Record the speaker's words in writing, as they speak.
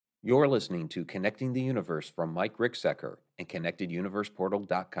You're listening to Connecting the Universe from Mike Ricksecker and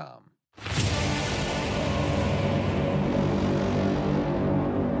ConnectedUniversePortal.com.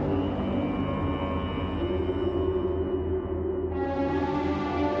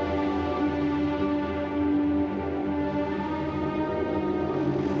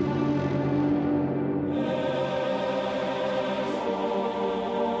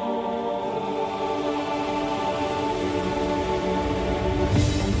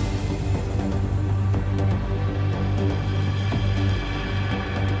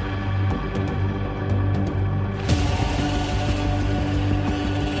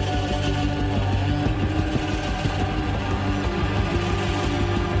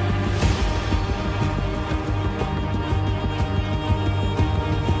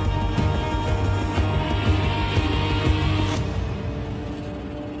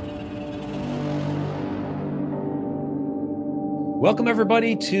 Welcome,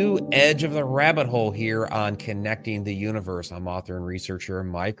 everybody, to Edge of the Rabbit Hole here on Connecting the Universe. I'm author and researcher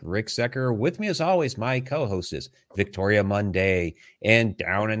Mike Ricksecker. With me, as always, my co-host is Victoria Monday. And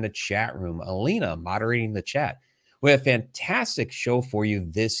down in the chat room, Alina moderating the chat. We have a fantastic show for you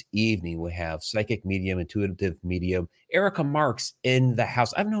this evening. We have psychic medium, intuitive medium, Erica Marks in the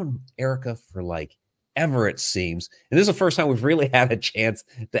house. I've known Erica for ever, it seems. And this is the first time we've really had a chance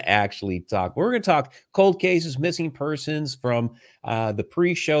to actually talk. We're going to talk cold cases, missing persons from the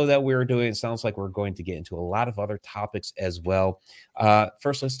pre-show that we were doing. It sounds like we're going to get into a lot of other topics as well.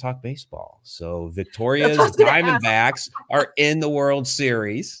 First, let's talk baseball. So Victoria's Diamondbacks are in the World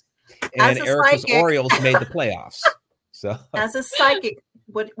Series, and Erica's Orioles made the playoffs. So as a psychic,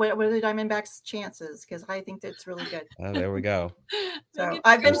 what are the Diamondbacks' chances? Because I think that's really good. Oh, there we go. So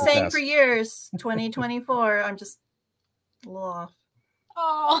I've been saying for years, 2024, I'm just a little off.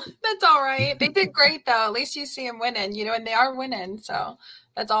 Oh, that's all right. They did great, though. At least you see them winning, and they are winning. So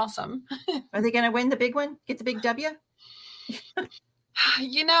that's awesome. Are they going to win the big one? Get the big W?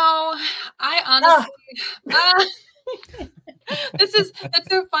 I honestly... that's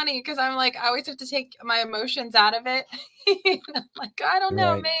so funny because I'm I always have to take my emotions out of it. I'm I don't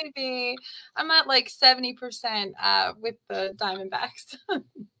know, right. Maybe I'm at 70% with the Diamondbacks.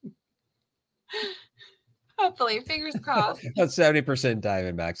 Hopefully, fingers crossed. About 70%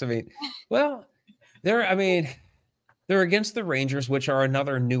 Diamondbacks. I mean, well, they're against the Rangers, which are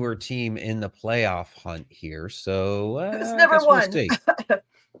another newer team in the playoff hunt here. So it's never won.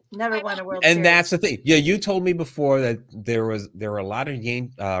 We'll never won a World Series. And that's the thing. Yeah, you told me before that there were a lot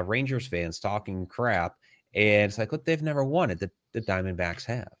of Rangers fans talking crap, and it's look, they've never won it. The Diamondbacks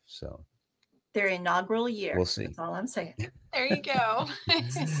have. So their inaugural year. We'll see. That's all I'm saying. There you go.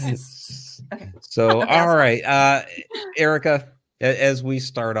 Okay. So all right, Erica, as we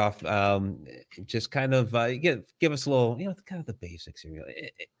start off, just kind of give us a little, kind of the basics here.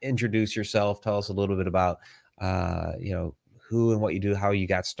 Introduce yourself. Tell us a little bit about, who and what you do, how you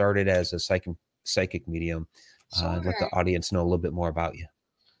got started as a psychic medium. Sure. Let the audience know a little bit more about you.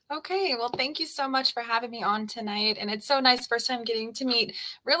 Okay, well, thank you so much for having me on tonight. And it's so nice, first time getting to meet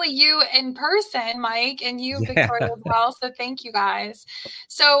really you in person, Mike, and you, Victoria, as well. So thank you guys.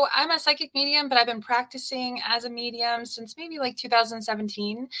 So I'm a psychic medium, but I've been practicing as a medium since maybe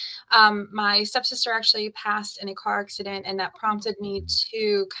 2017. My stepsister actually passed in a car accident, and that prompted me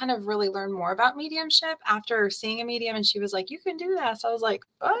to kind of really learn more about mediumship after seeing a medium. And she was like, you can do that. So I was like,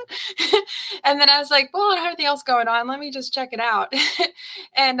 what? And then I was like, well, I don't have anything else going on. Let me just check it out.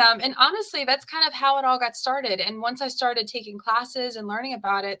 And honestly, that's kind of how it all got started. And once I started taking classes and learning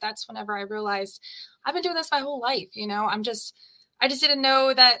about it, that's whenever I realized I've been doing this my whole life. I just didn't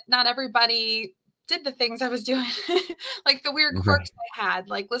know that not everybody did the things I was doing, the weird quirks I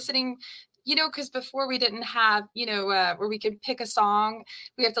had, listening, because before we didn't have, where we could pick a song,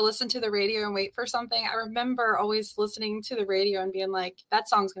 we have to listen to the radio and wait for something. I remember always listening to the radio and being like, that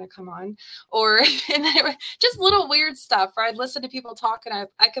song's going to come on. Or, and then just little weird stuff where I'd listen to people talk and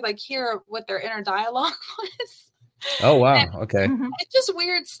I could hear what their inner dialogue was. Oh, wow. Okay. It's just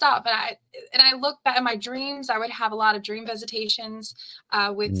weird stuff. And I look back at my dreams. I would have a lot of dream visitations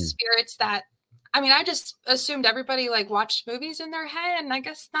with spirits that, I just assumed everybody watched movies in their head, and I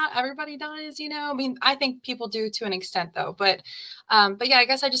guess not everybody does, I think people do to an extent though, but yeah, I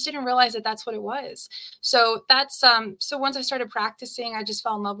guess I just didn't realize that that's what it was. So that's, so once I started practicing, I just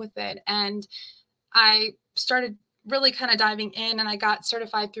fell in love with it, and I started really kind of diving in, and I got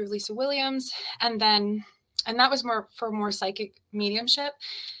certified through Lisa Williams, and that was more psychic mediumship.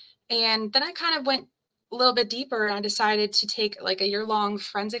 And then I kind of went a little bit deeper, and I decided to take a year-long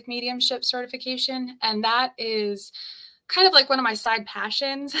forensic mediumship certification. And that is kind of like one of my side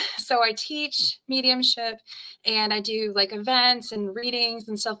passions. So I teach mediumship and I do like events and readings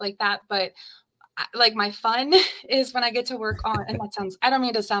and stuff like that. But like my fun is when I get to work on, and that sounds, I don't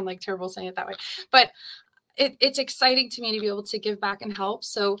mean to sound like terrible saying it that way, but it's exciting to me to be able to give back and help.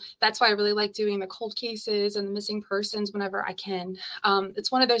 So that's why I really like doing the cold cases and the missing persons whenever I can.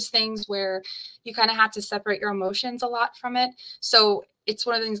 It's one of those things where you kind of have to separate your emotions a lot from it. So it's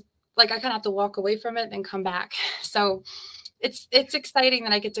one of the things, like I kind of have to walk away from it and come back. So it's exciting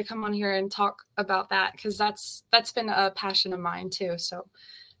that I get to come on here and talk about that, because that's been a passion of mine too. So,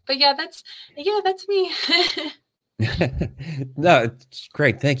 but that's me. No, it's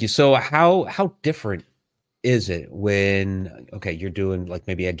great. Thank you. So how different is it when, okay, you're doing like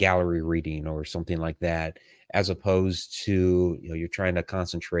maybe a gallery reading or something like that, as opposed to, you're trying to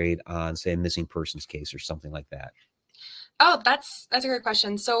concentrate on, say, a missing persons case or something like that? Oh, that's a great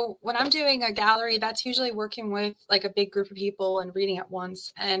question. So when I'm doing a gallery, that's usually working with like a big group of people and reading at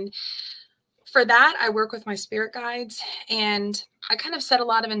once. And for that, I work with my spirit guides, and I kind of set a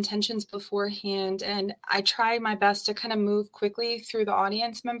lot of intentions beforehand, and I try my best to kind of move quickly through the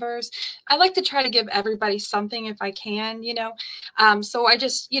audience members. I like to try to give everybody something if I can, so I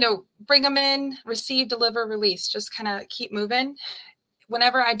just, bring them in, receive, deliver, release, just kind of keep moving.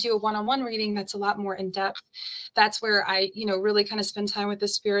 Whenever I do a one-on-one reading that's a lot more in depth, that's where I, really kind of spend time with the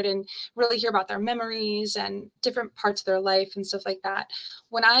spirit and really hear about their memories and different parts of their life and stuff like that.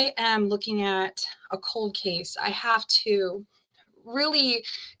 When I am looking at a cold case, I have to really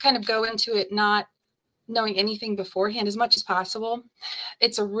kind of go into it not knowing anything beforehand as much as possible.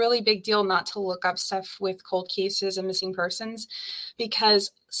 It's a really big deal not to look up stuff with cold cases and missing persons,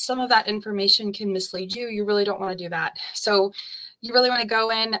 because some of that information can mislead you. You really don't want to do that. So you really want to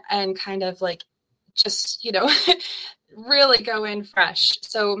go in and kind of like just, really go in fresh.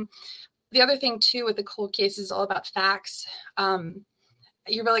 So the other thing too with the cold case is all about facts.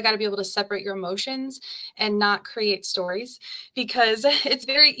 You really got to be able to separate your emotions and not create stories, because it's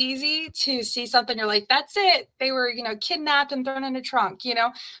very easy to see something. You're like, that's it. They were, kidnapped and thrown in a trunk,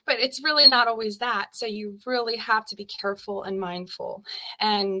 but it's really not always that. So you really have to be careful and mindful.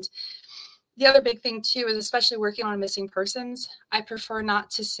 And the other big thing too is, especially working on missing persons, I prefer not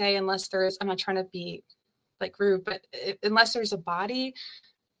to say, unless there is, I'm not trying to be like rude, but unless there's a body,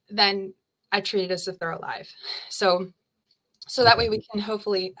 then I treat it as if they're alive. So that way we can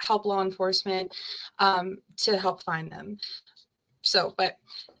hopefully help law enforcement to help find them. So, but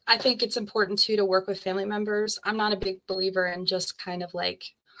I think it's important too to work with family members. I'm not a big believer in just kind of like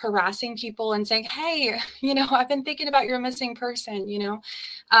harassing people and saying, hey, I've been thinking about your missing person,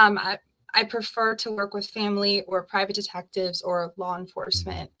 I prefer to work with family or private detectives or law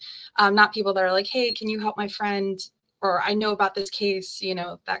enforcement, not people that are like, hey, can you help my friend? Or I know about this case,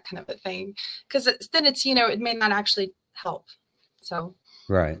 that kind of a thing. Because then it's, it may not actually help. So.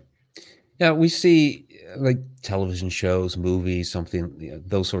 Right. Yeah, we see like television shows, movies, something,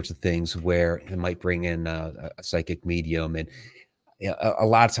 those sorts of things where it might bring in a psychic medium, and a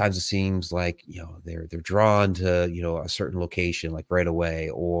lot of times it seems like, they're drawn to, a certain location, like right away,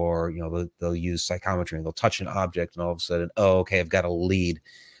 or, they'll use psychometry and they'll touch an object and all of a sudden, oh, okay, I've got a lead.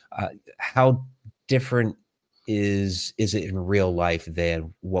 How different is it in real life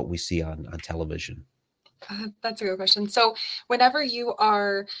than what we see on television? That's a good question. So whenever you're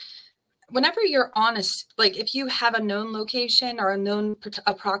on like if you have a known location or a known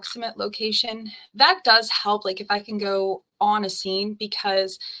approximate location, that does help. Like if I can go on a scene,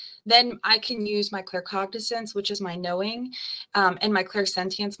 because then I can use my claircognizance, which is my knowing, and my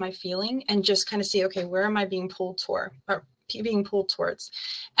clairsentience, my feeling, and just kind of see, okay, where am I being pulled toward or being pulled towards?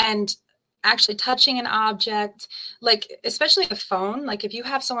 And actually touching an object, like especially a phone, like if you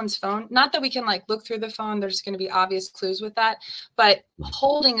have someone's phone, not that we can like look through the phone, there's going to be obvious clues with that, but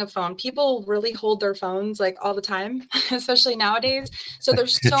holding a phone, people really hold their phones like all the time, especially nowadays. So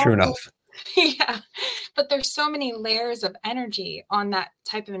there's so True enough. Yeah, but there's so many layers of energy on that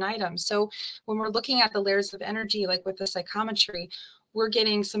type of an item. So when we're looking at the layers of energy, like with the psychometry, we're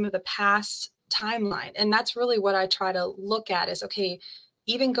getting some of the past timeline. And that's really what I try to look at is, okay,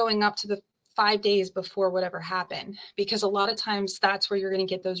 even going up to the 5 days before whatever happened, because a lot of times that's where you're going to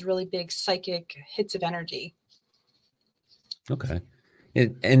get those really big psychic hits of energy. Okay.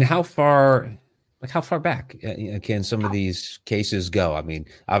 And how far back can some of these cases go? I mean,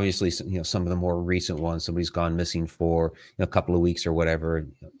 obviously, some of the more recent ones, somebody's gone missing for a couple of weeks or whatever.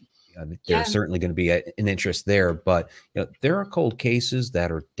 There's certainly going to be an interest there, but there are cold cases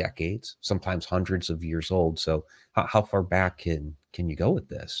that are decades, sometimes hundreds of years old. So how far back can you go with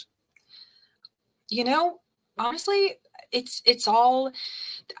this? Honestly, it's all,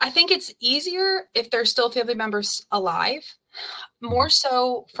 I think it's easier if there's still family members alive, more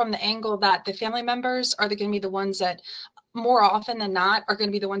so from the angle that the family members are going to be the ones that more often than not are going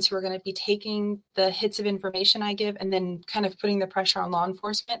to be the ones who are going to be taking the hits of information I give and then kind of putting the pressure on law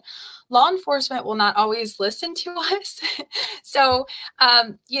enforcement. Law enforcement will not always listen to us. So,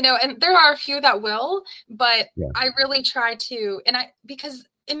 you know, and there are a few that will, but I really try to, because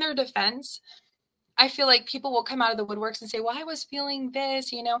in their defense, I feel like people will come out of the woodworks and say, well, I was feeling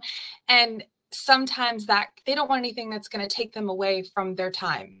this, you know, and sometimes that they don't want anything that's going to take them away from their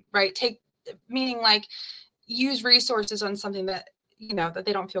time, right? Meaning like use resources on something that, you know, that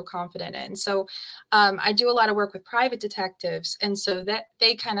they don't feel confident in. So I do a lot of work with private detectives. And so that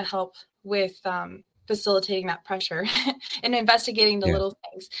they kind of help with facilitating that pressure and investigating the little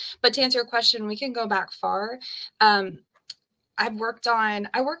things. But to answer your question, we can go back far. I worked on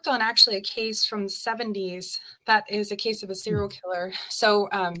actually a case from the 70s that is a case of a serial killer. So,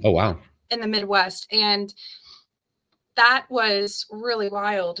 oh wow, in the Midwest, and that was really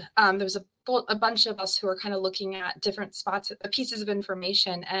wild. There was a bunch of us who were kind of looking at different spots, pieces of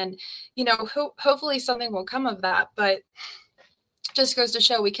information, and you know, hopefully something will come of that. But just goes to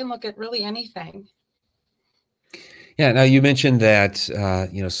show we can look at really anything. Yeah. Now you mentioned that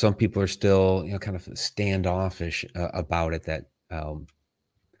you know, some people are still, you know, kind of standoffish about it. That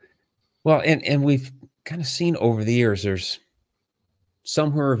well, and we've kind of seen over the years, there's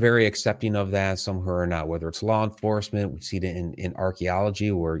some who are very accepting of that, some who are not. Whether it's law enforcement, we see it in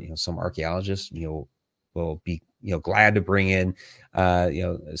archaeology, where you know, some archaeologists, you know, will be, you know, glad to bring in you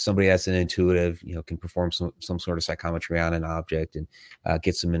know, somebody that's an intuitive, you know, can perform some sort of psychometry on an object and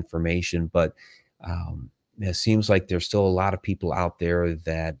get some information. But it seems like there's still a lot of people out there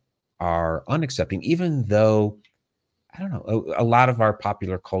that are unaccepting, even though, I don't know, a lot of our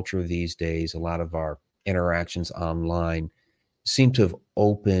popular culture these days, a lot of our interactions online seem to have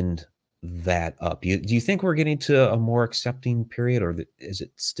opened that up. Do you think we're getting to a more accepting period, or is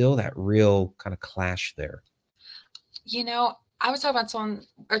it still that real kind of clash there? You know, I was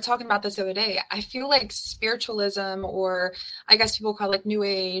talking about this the other day. I feel like spiritualism, or I guess people call it like New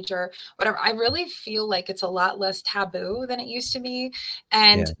Age or whatever, I really feel like it's a lot less taboo than it used to be.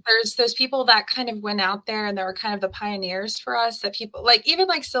 And there's those people that kind of went out there and they were kind of the pioneers for us, that people like, even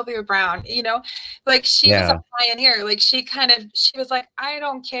like Sylvia Brown, you know, like she was a pioneer. Like she was like, I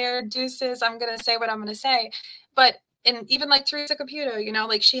don't care, deuces, I'm going to say what I'm going to say. But and even like Teresa Caputo, you know,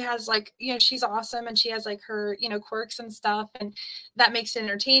 like she has like, you know, she's awesome and she has like her, you know, quirks and stuff, and that makes it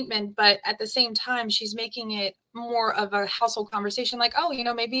entertainment. But at the same time, she's making it more of a household conversation. Like, oh, you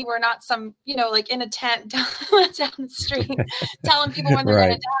know, maybe we're not some, you know, like in a tent down the street telling people when they're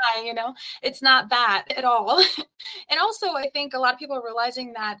going to die, you know, it's not that at all. And also, I think a lot of people are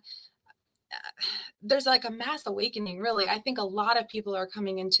realizing that there's like a mass awakening, really. I think a lot of people are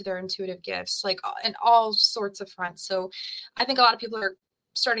coming into their intuitive gifts, like in all sorts of fronts. So I think a lot of people are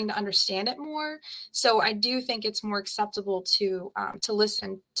starting to understand it more. So I do think it's more acceptable to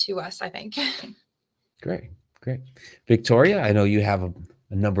listen to us, I think. Great. Victoria, I know you have a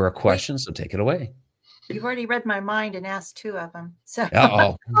number of questions, so take it away. You've already read my mind and asked 2 of them. So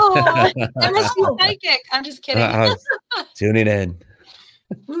oh, I'm a psychic. I'm just kidding. Tuning in.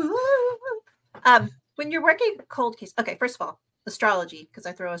 When you're working cold case, okay, first of all, astrology, because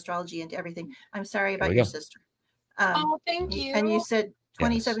I throw astrology into everything. I'm sorry about your sister. Oh, thank you. And you said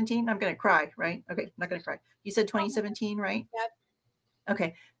 2017. I'm going to cry, right? Okay, I'm not going to cry. You said 2017, right? Yep.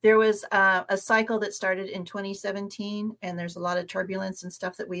 Okay. There was a cycle that started in 2017, and there's a lot of turbulence and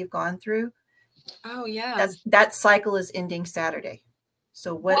stuff that we've gone through. Oh, yeah. That cycle is ending Saturday.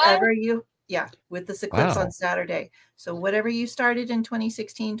 So whatever with this eclipse on Saturday. So whatever you started in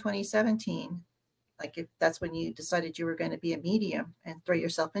 2016, 2017, like if that's when you decided you were going to be a medium and throw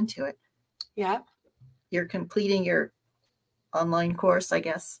yourself into it. Yeah. You're completing your online course, I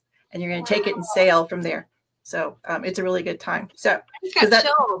guess, and you're going to take it and sail from there. So it's a really good time. So I got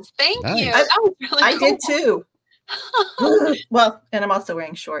chills. Thank you. That was really I did too. Well, and I'm also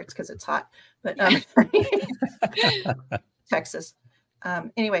wearing shorts because it's hot, but Texas.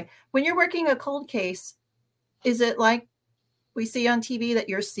 Anyway, when you're working a cold case, is it like we see on TV that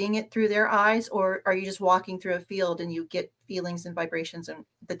you're seeing it through their eyes, or are you just walking through a field and you get feelings and vibrations and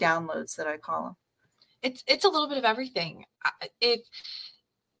the downloads that I call them? It's a little bit of everything.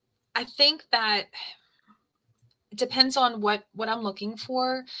 I think that it depends on what I'm looking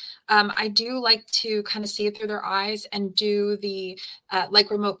for. I do like to kind of see it through their eyes and do the like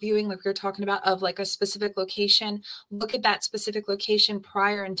remote viewing, like we were talking about, of like a specific location, look at that specific location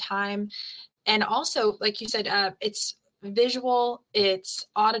prior in time. And also, like you said, it's visual, it's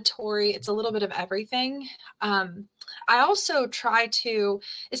auditory, it's a little bit of everything. I also try to,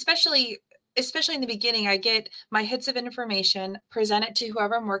 especially in the beginning, I get my hits of information, present it to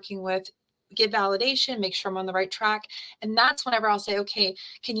whoever I'm working with, get validation, make sure I'm on the right track. And that's whenever I'll say, okay,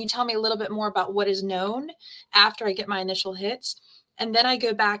 can you tell me a little bit more about what is known after I get my initial hits? And then I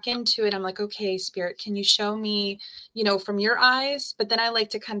go back into it. I'm like, okay, Spirit, can you show me, from your eyes? But then I like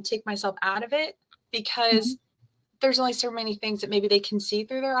to kind of take myself out of it, because there's only so many things that maybe they can see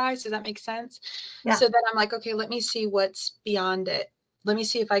through their eyes. Does that make sense? Yeah. So then I'm like, okay, let me see what's beyond it. Let me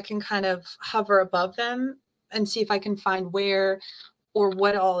see if I can kind of hover above them and see if I can find where or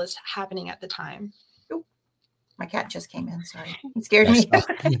what all is happening at the time. Ooh, my cat just came in. Sorry. He scared me.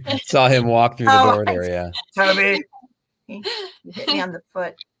 Saw him walk through the door there. Yeah. Toby. He hit me on the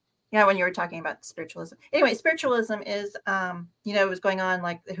foot. Yeah, when you were talking about spiritualism. Anyway, spiritualism is, it was going on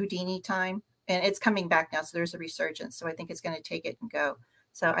like the Houdini time, and it's coming back now. So there's a resurgence. So I think it's going to take it and go.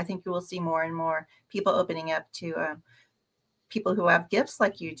 So I think you will see more and more people opening up to people who have gifts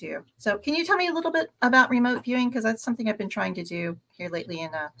like you do. So can you tell me a little bit about remote viewing? Because that's something I've been trying to do here lately.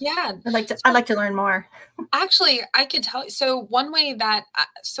 And yeah, I'd like to learn more. Actually, I could tell you. So one way that,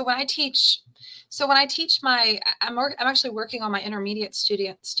 when I teach I'm actually working on my intermediate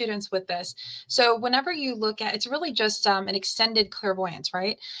students with this. So whenever you look at, it's really just an extended clairvoyance,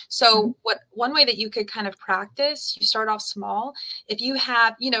 right? So one way that you could kind of practice, you start off small. If you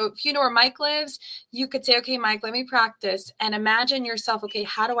have, if you know where Mike lives, you could say, okay, Mike, let me practice and imagine yourself. Okay,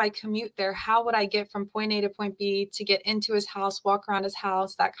 how do I commute there? How would I get from point A to point B to get into his house, walk around his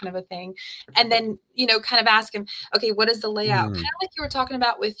house, that kind of a thing. And then, kind of ask him, okay, what is the layout? Kind of like you were talking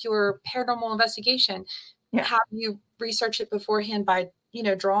about with your paranormal investigation. Yeah. How you research it beforehand by,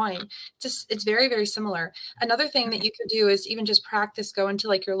 drawing. It's very, very similar. Another thing that you could do is even just practice going to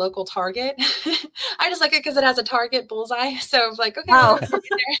like your local Target. I just like it because it has a Target bullseye. So like, okay,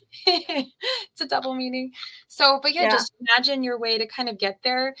 it's a double meaning. So, but yeah, just imagine your way to kind of get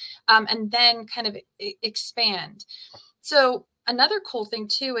there, and then kind of expand. So another cool thing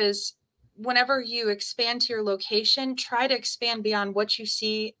too is whenever you expand to your location, try to expand beyond what you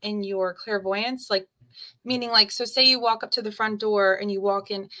see in your clairvoyance. Like, meaning like, so say you walk up to the front door and you walk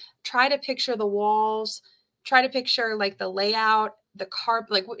in, try to picture the walls, try to picture like the layout, the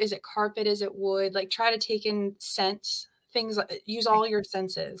carpet, like, is it carpet? Is it wood? Like try to take in scents, things, use all your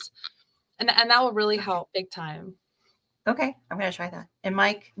senses. And that will really help big time. Okay, I'm going to try that. And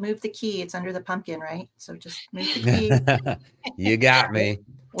Mike, move the key. It's under the pumpkin, right? So just move the key. You got me.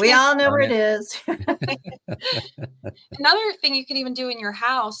 We all know where it is. Another thing you can even do in your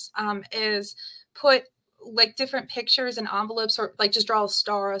house is put like different pictures in envelopes, or like just draw a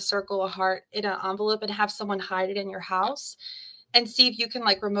star, a circle, a heart in an envelope and have someone hide it in your house and see if you can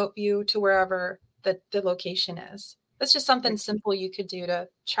like remote view to wherever the location is. That's just something simple you could do to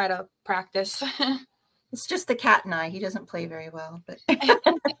try to practice. It's just the cat and I. He doesn't play very well, but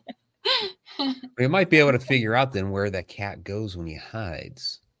we might be able to figure out then where that cat goes when he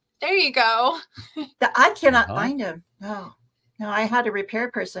hides. There you go. I cannot find him. No, I had a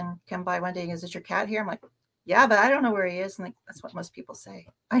repair person come by one day and goes, "Is your cat here?" I'm like, "Yeah, but I don't know where he is." And like, that's what most people say.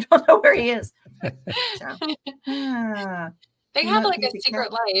 I don't know where he is. So, they have like a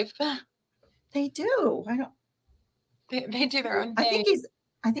secret life. They do. I don't. They do their own thing.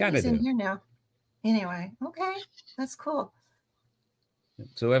 I think he's in here now. Anyway, okay, that's cool.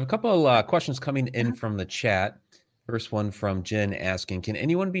 So we have a couple of questions coming in from the chat. First one from Jen asking, can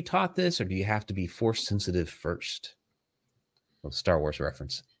anyone be taught this, or do you have to be force sensitive first? Well, Star Wars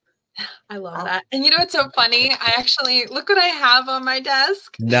reference. I love that. And you know what's so funny? I actually, look what I have on my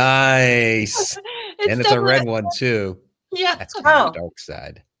desk. Nice. And it's a red one too. Yeah. That's kind of the dark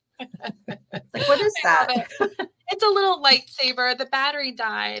side. Like, what is that? It's a little lightsaber. The battery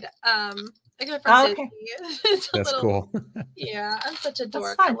died. Okay. That's cool. Yeah, I'm such a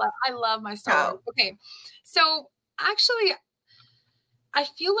dork. I love my Star Wars. Okay. So actually, I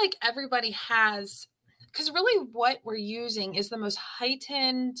feel like everybody has, because really what we're using is the most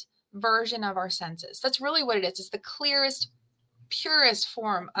heightened version of our senses. That's really what it is. It's the clearest, purest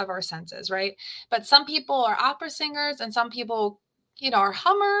form of our senses, right? But some people are opera singers and some people, are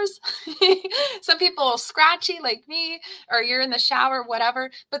hummers. Some people scratchy like me, or you're in the shower,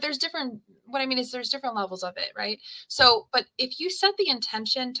 whatever. But there's different levels of it, right? So, but if you set the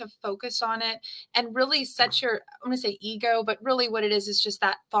intention to focus on it and really set your, I'm going to say ego, but really what it is just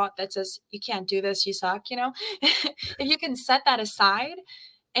that thought that says, you can't do this, you suck, if you can set that aside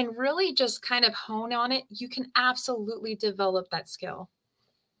and really just kind of hone on it, you can absolutely develop that skill.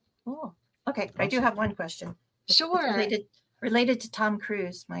 Oh, okay. I do have one question. Sure. Related to Tom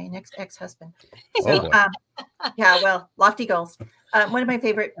Cruise, my next ex-husband. So, yeah, well, lofty goals. One of my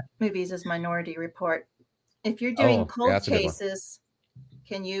favorite movies is Minority Report. If you're doing cold cases,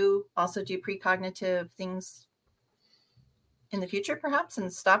 can you also do precognitive things in the future, perhaps,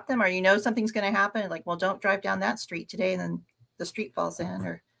 and stop them? Or you know something's going to happen, like, well, don't drive down that street today, and then the street falls in.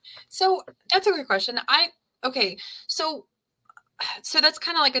 Or so that's a great question. So that's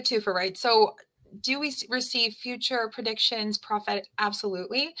kind of like a twofer, right? So do we receive future predictions, prophetic?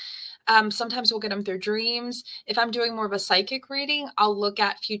 Absolutely. Sometimes we'll get them through dreams. If I'm doing more of a psychic reading, I'll look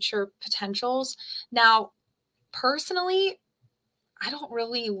at future potentials. Now, personally, I don't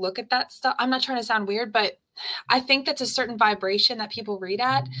really look at that stuff. I'm not trying to sound weird, but I think that's a certain vibration that people read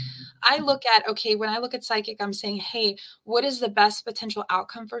at. I look at, okay, when I look at psychic, I'm saying, hey, what is the best potential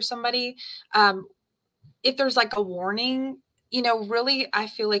outcome for somebody? If there's like a warning, really, I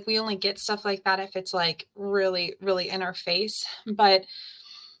feel like we only get stuff like that if it's like really, really in our face, but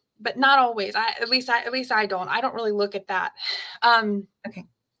not always. At least I don't really look at that. Okay.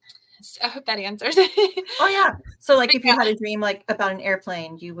 I hope that answers. Oh yeah. So like if you had a dream like about an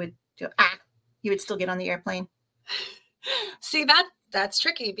airplane, you would still get on the airplane. See, that's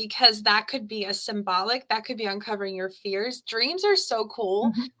tricky because that could be a symbolic, that could be uncovering your fears. Dreams are so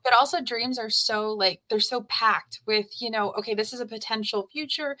cool, but also dreams are so they're so packed with, okay, this is a potential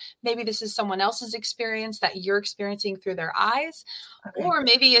future. Maybe this is someone else's experience that you're experiencing through their eyes. Okay. Or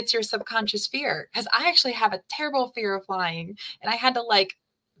maybe it's your subconscious fear. Because I actually have a terrible fear of flying, and I had to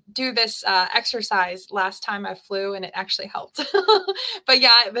do this exercise last time I flew, and it actually helped. But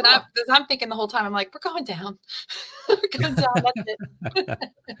yeah, then I'm thinking the whole time, I'm like, we're going down. We're going down. That's it.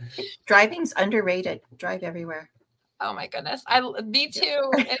 Driving's underrated. Drive everywhere. Oh my goodness. Me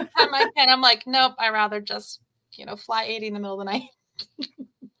too. Anytime I can, I'm like, nope, I'd rather just, fly 80 in the middle of the night.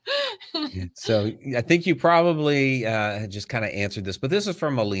 So I think you probably just kind of answered this, but this is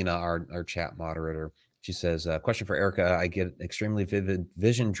from Alina, our chat moderator. She says, question for Erica. I get extremely vivid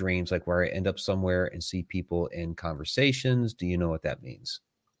vision dreams, like where I end up somewhere and see people in conversations. Do you know what that means?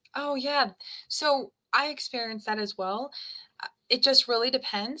 Oh, yeah. So I experienced that as well. It just really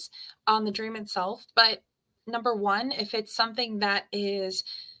depends on the dream itself. But number one, if it's something that is,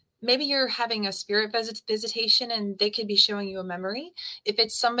 maybe you're having a spirit visitation and they could be showing you a memory. If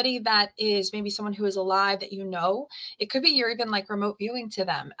it's somebody that is maybe someone who is alive that it could be you're even like remote viewing to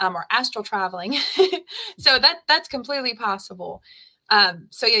them or astral traveling. So that's completely possible.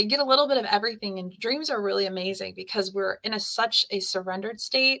 So yeah, you get a little bit of everything, and dreams are really amazing because we're in such a surrendered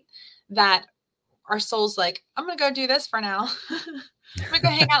state that our soul's like, I'm going to go do this for now. I'm going to go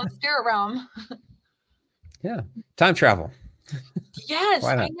hang out in the spirit realm. Yeah. Time travel. Yes,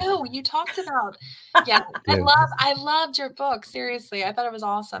 I know. You talked about, I loved your book. Seriously. I thought it was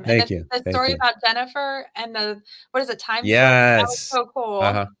awesome. Thank you. The story about Jennifer and what is it? Time. Yes. That was so cool.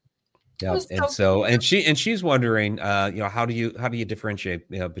 Yeah. And she's wondering, how do you differentiate,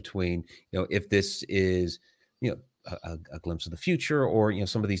 between, if this is, a glimpse of the future or,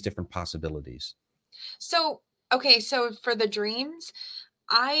 some of these different possibilities. So, okay. So for the dreams,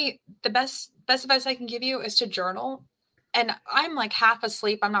 the best advice I can give you is to journal. And I'm like half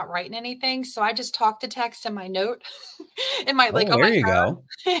asleep. I'm not writing anything. So I just talk to text in my note in my, on there my you phone. Go.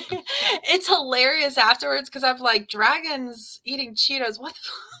 It's hilarious afterwards because I'm like, dragons eating Cheetos. What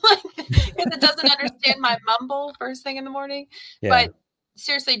the because it doesn't understand my mumble first thing in the morning. Yeah. But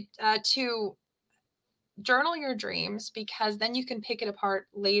seriously, to journal your dreams, because then you can pick it apart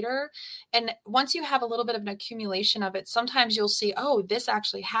later. And once you have a little bit of an accumulation of it, sometimes you'll see, oh, this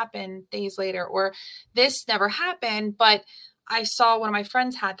actually happened days later, or this never happened, but I saw one of my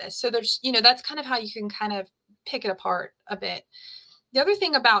friends had this. So there's, that's kind of how you can kind of pick it apart a bit. The other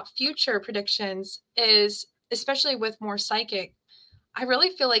thing about future predictions is, especially with more psychic, I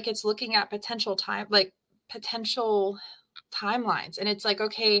really feel like it's looking at potential timelines. And it's like,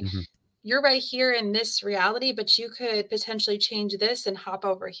 okay, you're right here in this reality, but you could potentially change this and hop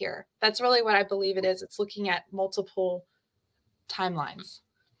over here. That's really what I believe it is. It's looking at multiple timelines.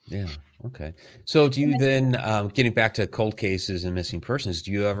 Yeah. Okay. So do you then, getting back to cold cases and missing persons,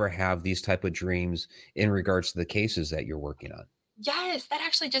 do you ever have these type of dreams in regards to the cases that you're working on? Yes, that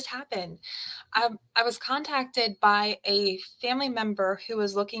actually just happened. I was contacted by a family member who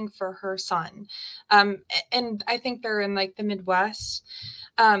was looking for her son. And I think they're in like the Midwest.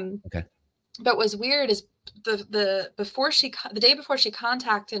 Okay. But what's weird is the day before she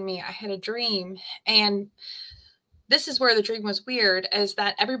contacted me, I had a dream, and this is where the dream was weird, is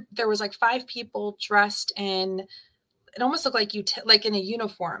that there was like 5 people dressed in, it almost looked like like in a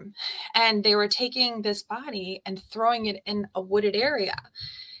uniform, and they were taking this body and throwing it in a wooded area.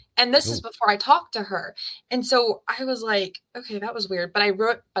 And this is before I talked to her. And so I was like, okay, that was weird. But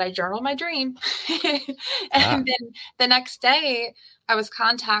I journaled my dream. And then the next day I was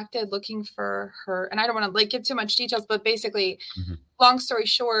contacted looking for her. And I don't want to like give too much details, but basically, long story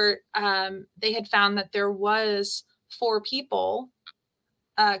short, they had found that there was 4 people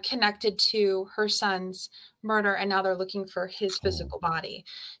connected to her son's murder. And now they're looking for his physical body.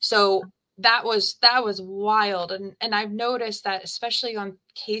 So that was wild. And I've noticed that, especially on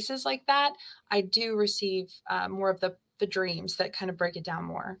cases like that, I do receive more of the dreams that kind of break it down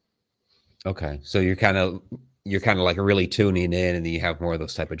more. Okay. So you're kind of like really tuning in, and then you have more of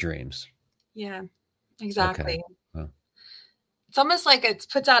those type of dreams. Yeah, exactly. Okay. Huh. It's almost like it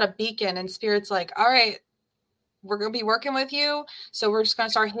puts out a beacon, and spirit's like, all right, we're going to be working with you. So we're just going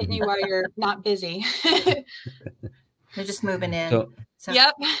to start hitting you while you're not busy. They're just moving in. So.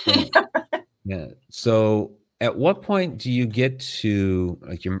 Yep. Yeah. So at what point do you get to,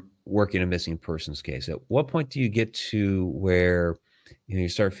 like, you're working a missing persons case? At what point do you get to where, you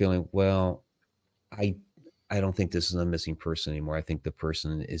start feeling, well, I don't think this is a missing person anymore. I think the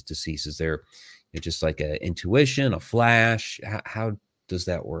person is deceased. Is there just like an intuition, a flash? How does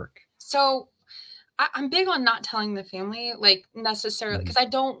that work? So I'm big on not telling the family, like, necessarily, because I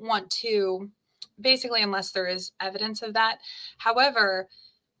don't want to, basically, unless there is evidence of that. However,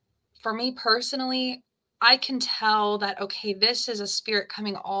 for me personally, I can tell that, okay, this is a spirit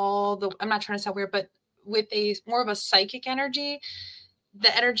coming I'm not trying to sound weird, but with a more of a psychic energy.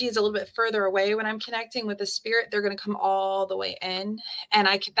 The energy is a little bit further away when I'm connecting with the spirit. They're going to come all the way in. And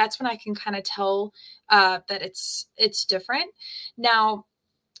that's when I can kind of tell that it's different. Now,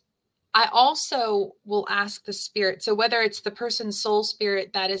 I also will ask the spirit. So whether it's the person's soul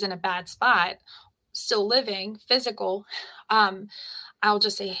spirit that is in a bad spot, still living, physical, I'll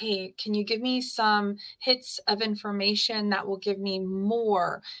just say, hey, can you give me some hits of information that will give me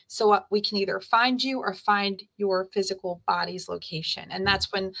more, so we can either find you or find your physical body's location. And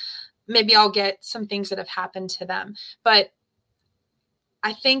that's when maybe I'll get some things that have happened to them. But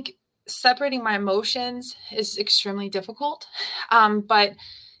I think separating my emotions is extremely difficult. But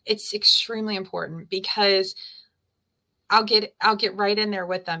it's extremely important, because I'll get right in there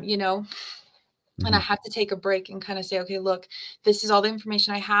with them, and I have to take a break and kind of say, okay, look, this is all the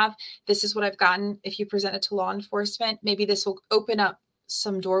information I have. This is what I've gotten. If you present it to law enforcement, maybe this will open up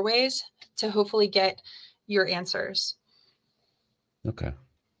some doorways to hopefully get your answers. Okay.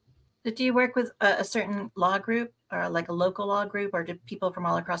 Do you work with a certain law group, or like a local law group, or do people from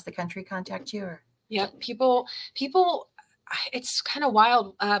all across the country contact you? Or? Yeah, people, it's kind of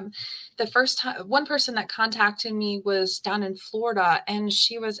wild. The first time, one person that contacted me was down in Florida, and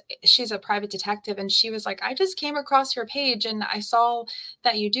she's a private detective, and she was like, I just came across your page and I saw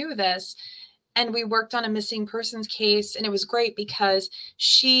that you do this. And we worked on a missing persons case, and it was great because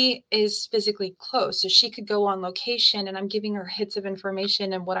she is physically close. So she could go on location, and I'm giving her hits of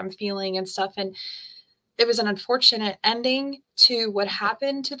information and what I'm feeling and stuff. And it was an unfortunate ending to what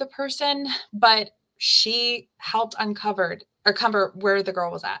happened to the person, but she helped uncover where the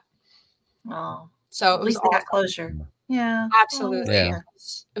girl was at. Oh, so at least they got closure. Yeah, absolutely. Yeah.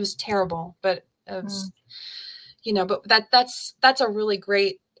 It was terrible, but it was, but that's a really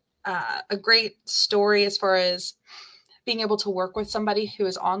great, a great story as far as being able to work with somebody who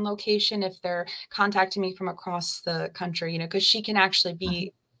is on location if they're contacting me from across the country, because she can actually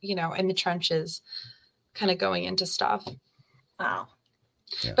be, in the trenches, kind of going into stuff. Wow.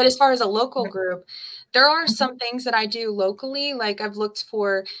 Yeah. But as far as a local group, there are some things that I do locally. Like I've looked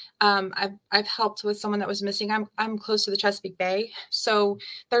for, I've helped with someone that was missing. I'm close to the Chesapeake Bay, so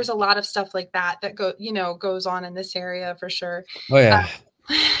there's a lot of stuff like that goes on in this area for sure. Oh yeah,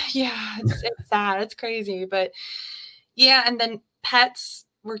 yeah, it's sad, it's crazy, but yeah. And then pets,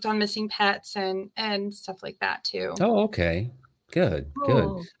 worked on missing pets and stuff like that too. Oh, okay. Good.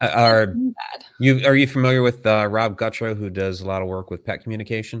 Are you familiar with Rob Guttrow, who does a lot of work with pet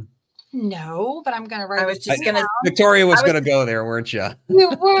communication? No, but I'm going to write. Victoria was going to go there, weren't you? You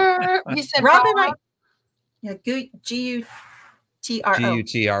were. You said Rob and I. Yeah, Gutro.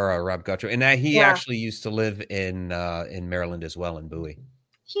 Gutro, Rob Guttrow, and he actually used to live in Maryland as well, in Bowie.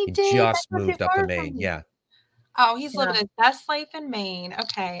 He did. Just moved up to Maine. Yeah. Oh, he's living his best life in Maine.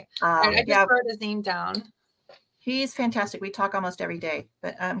 Okay, I just wrote his name down. He's fantastic. We talk almost every day,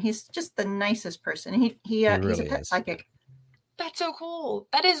 but he's just the nicest person. He's a pet psychic. That's so cool.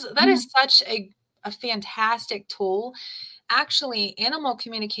 That is such a fantastic tool. Actually, animal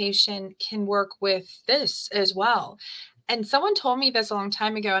communication can work with this as well. And someone told me this a long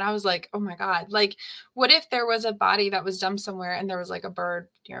time ago, and I was like, oh my God, like, what if there was a body that was dumped somewhere and there was like a bird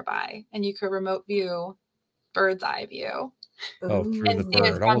nearby and you could remote view bird's eye view. Oh, through And the see it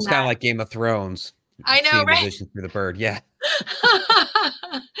bird. from Almost kind that. of like Game of Thrones. I know, Seeing the right? vision through the bird. Yeah.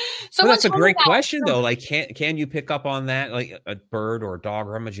 Well, Someone that's a told me great that. question, though. Like, can you pick up on that, like a bird or a dog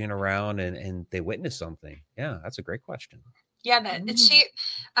rummaging around and they witness something? Yeah, that's a great question. Yeah, that she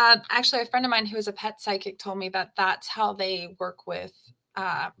actually, a friend of mine who is a pet psychic told me that that's how they work with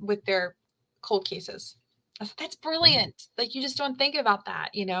their cold cases. I said, that's brilliant. Like, you just don't think about that,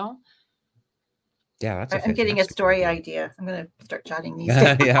 you know? Yeah, that's. I'm getting a story idea. I'm going to start jotting these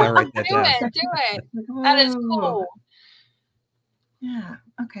down. Yeah, write that Do down. it. That is cool. Yeah.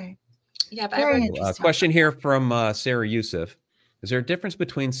 Okay. Yeah, but Very everyone, interesting. Question here from Sarah Youssef. Is there a difference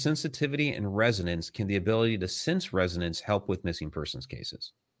between sensitivity and resonance? Can the ability to sense resonance help with missing persons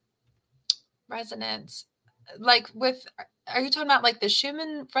cases? resonance, like with, are you talking about like the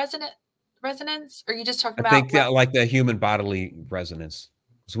Schumann resonance? Or are you just talking I about think that, like the human bodily resonance.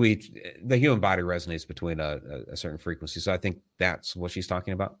 So the human body resonates between a certain frequency. So I think that's what she's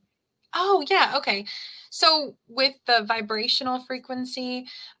talking about. Oh, yeah. Okay. So with the vibrational frequency,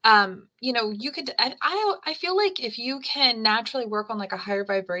 you know, you could, I feel like if you can naturally work on like a higher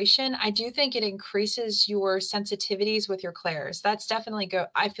vibration, I do think it increases your sensitivities with your clairs. That's definitely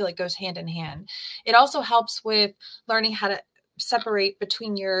I feel like goes hand in hand. It also helps with learning how to separate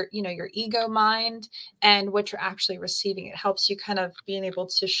between your, you know, your ego mind and what you're actually receiving. It helps you kind of being able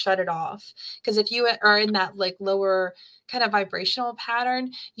to shut it off. Because if you are in that like lower kind of vibrational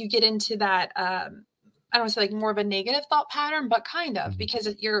pattern, you get into that, I don't want to say like more of a negative thought pattern, but kind of, because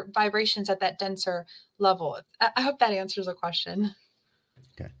your vibration's at that denser level. I hope that answers the question.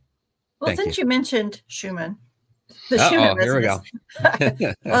 Okay. Well, since you mentioned Schumann, the Schumann here we go.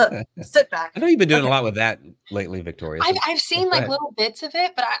 Sit back. I know you've been doing a lot with that lately, Victoria. So I've seen like little bits of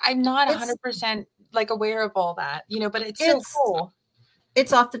it, but I'm not 100% like aware of all that, you know, but it's so cool.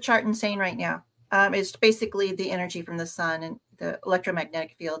 It's off the chart insane right now. It's basically the energy from the sun and the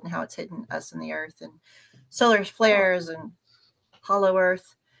electromagnetic field and how it's hitting us and the earth and solar flares and hollow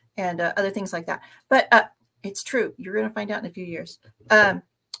earth and other things like that. But it's true. You're going to find out in a few years. I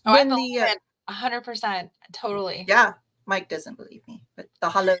believe it 100%. Totally. Yeah. Mike doesn't believe me, but the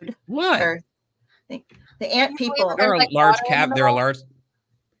hollowed earth. The ant people. They're a large cap. They're a large.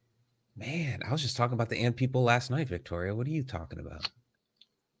 Man, I was just talking about the ant people last night, Victoria. What are you talking about?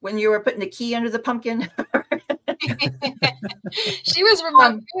 When you were putting the key under the pumpkin. She was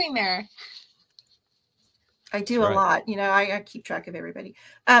remote viewing there. I do a lot. You know, I keep track of everybody.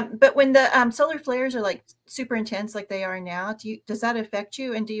 But when the solar flares are like super intense, like they are now, does that affect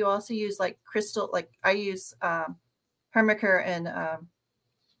you? And do you also use like crystal? Like I use Hermiker and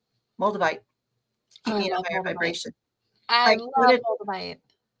Moldavite. Keep me in a higher vibration. I love Moldavite.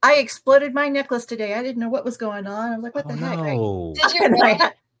 I exploded my necklace today. I didn't know what was going on. I was like, what the heck? No. Did you really?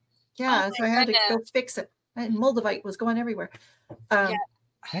 So I had to go fix it. And Moldavite was going everywhere.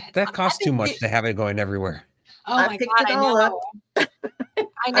 That costs too much to have it going everywhere. Oh my God, I know.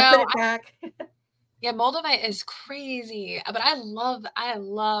 I know. I put it back. Yeah, Moldavite is crazy, but I love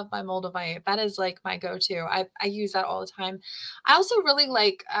my Moldavite. That is like my go-to. I use that all the time. I also really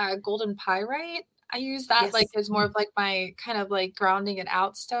like golden pyrite. I use that like as more of like my kind of like grounding it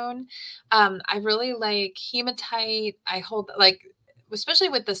out stone. I really like hematite. I hold like, especially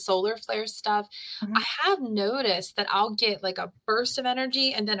with the solar flare stuff, I have noticed that I'll get like a burst of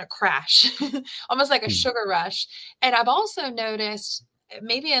energy and then a crash, almost like a sugar rush. And I've also noticed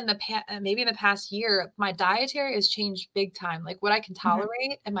maybe in the past year, my dietary has changed big time. Like what I can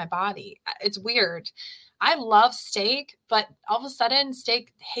tolerate in my body. It's weird. I love steak, but all of a sudden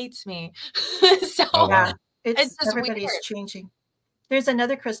steak hates me. So it's just everybody's weird. Changing. There's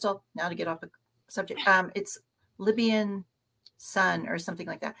another crystal now to get off the subject. It's Libyan sun or something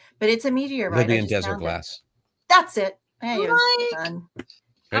like that, but it's a meteorite. Libyan desert glass. That's it. Hey,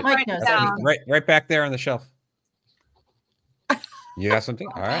 Mike knows everything. Right back there on the shelf. You got something?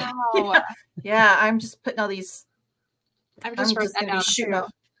 All right. Wow. Yeah, I'm just putting all these. I'm just going to be shooting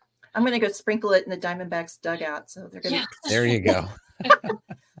off. I'm going to go sprinkle it in the Diamondbacks dugout. So they're going to. There you go.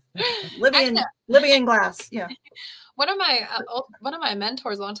 Libyan glass. Yeah. One of my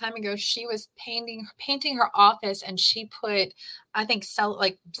mentors a long time ago, she was painting her office, and she put, I think,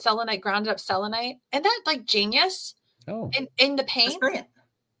 selenite, grounded up selenite, and that like genius. In the paint. That's brilliant.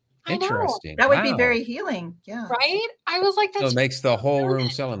 Interesting. That would be very healing. Yeah. Right. I was like, so it makes the whole room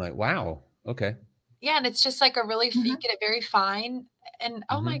selenite. Wow. Okay. Yeah, and it's just like a really you get it very fine, and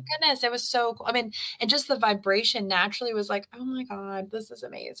oh my goodness, it was so cool. I mean, and just the vibration naturally was like, oh my God, this is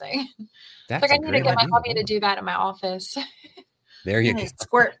amazing. That's like I need to get my hubby to do that in my office. There you go.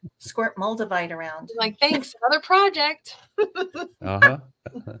 Squirt Moldavite around. Like, thanks, another project. But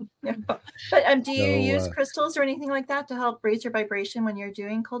Do you use crystals or anything like that to help raise your vibration when you're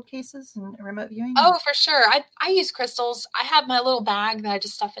doing cold cases and remote viewing? Oh, for sure. I use crystals. I have my little bag that I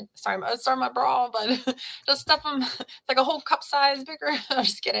just stuff in. Sorry, my bra, but just stuff them. It's like a whole cup size bigger. I'm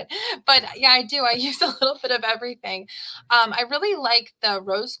just kidding. But yeah, I do. I use a little bit of everything. I really like the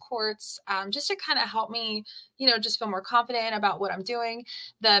rose quartz just to kind of help me, just feel more confident about what I'm doing.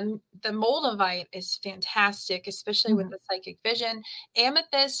 The moldavite is fantastic, especially with the psychic vision.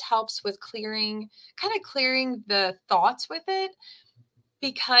 Amethyst helps with clearing the thoughts with it,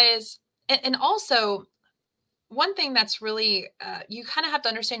 because and also one thing that's really you kind of have to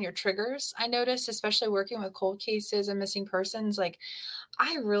understand your triggers. I noticed, especially working with cold cases and missing persons, like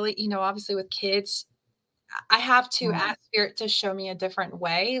I really, obviously with kids, I have to ask spirit to show me a different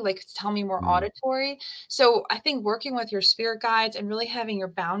way, like tell me more auditory. So I think working with your spirit guides and really having your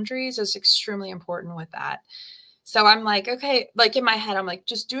boundaries is extremely important with that. So I'm like, okay, like in my head, I'm like,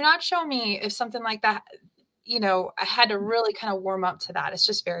 just do not show me if something like that, I had to really kind of warm up to that. It's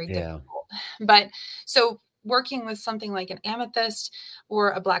just very difficult. But so working with something like an amethyst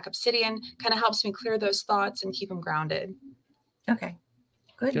or a black obsidian kind of helps me clear those thoughts and keep them grounded. Okay.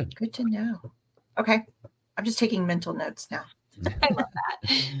 Good to know. Okay. I'm just taking mental notes now. I love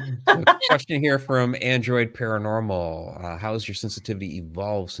that. Question here from Android Paranormal. How has your sensitivity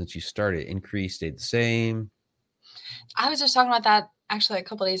evolved since you started? Increased, stayed the same? I was just talking about that actually a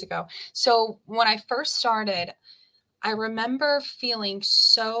couple of days ago. So when I first started, I remember feeling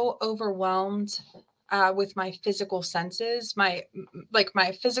so overwhelmed with my physical senses, my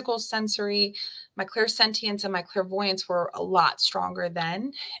physical sensory, my clairsentience and my clairvoyance were a lot stronger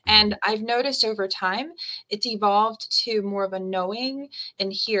then. And I've noticed over time, it's evolved to more of a knowing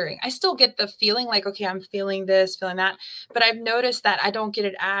and hearing. I still get the feeling like, okay, I'm feeling this, feeling that, but I've noticed that I don't get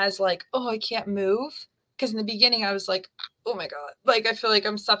it as like, oh, I can't move. Because in the beginning I was like, oh my God, like, I feel like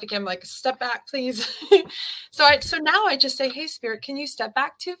I'm suffocating. I'm like, step back, please. So now I just say, hey, spirit, can you step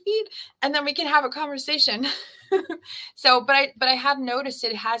back 2 feet? And then we can have a conversation. But I have noticed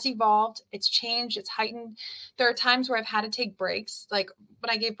it has evolved. It's changed. It's heightened. There are times where I've had to take breaks. Like when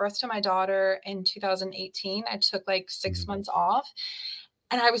I gave birth to my daughter in 2018, I took like 6 months off.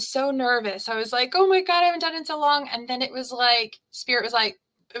 And I was so nervous. I was like, oh my God, I haven't done it in so long. And then it was like, spirit was like,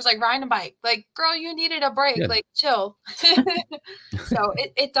 it was like riding a bike. Like, girl, you needed a break. Like, chill. So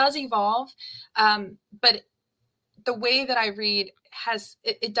it does evolve. But the way that I read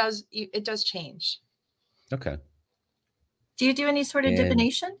it does change. Okay. Do you do any sort of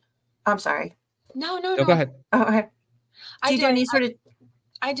divination? I'm sorry. No. Go ahead. Oh, okay. Do you do any sort of?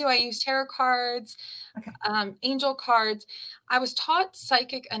 I do. I use tarot cards, angel cards. I was taught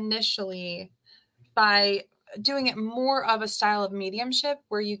psychic initially by doing it more of a style of mediumship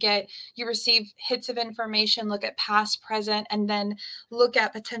where you receive hits of information, look at past, present, and then look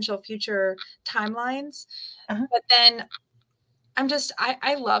at potential future timelines. But then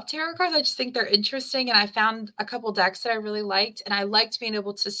I love tarot cards. I just think they're interesting. And I found a couple decks that I really liked. And I liked being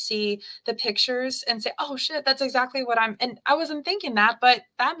able to see the pictures and say, oh shit, that's exactly what and I wasn't thinking that, but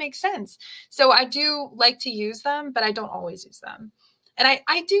that makes sense. So I do like to use them, but I don't always use them. And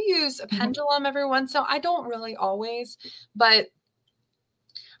I do use a pendulum every once in a while. I don't really always, but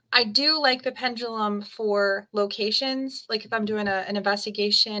I do like the pendulum for locations. Like if I'm doing an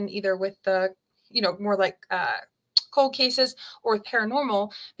investigation, either with the, more like cold cases or with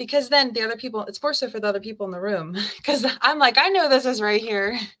paranormal, because then the other people, it's more so for the other people in the room. Because I'm like, I know this is right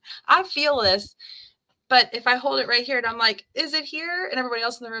here. I feel this. But if I hold it right here and I'm like, is it here? And everybody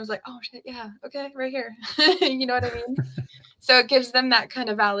else in the room is like, oh shit, yeah, okay, right here. You know what I mean? So it gives them that kind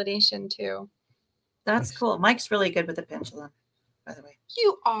of validation too. That's cool. Mike's really good with the pendulum, by the way.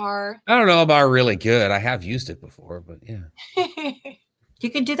 You are. I don't know about really good. I have used it before, but yeah. You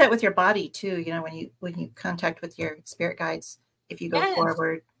can do that with your body too. When you contact with your spirit guides, if you go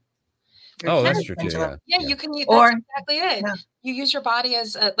forward. Oh, that's true too. Yeah, you can use. That's exactly it. Yeah. You use your body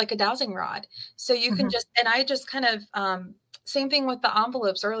as like a dowsing rod, so you can I just kind of same thing with the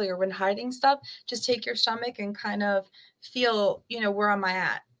envelopes earlier when hiding stuff. Just take your stomach and kind of feel, where am I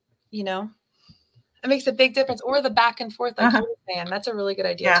at? It makes a big difference. Or the back and forth, like you were saying. That's a really good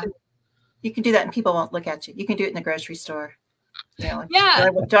idea too. You can do that and people won't look at you. You can do it in the grocery store. Yeah.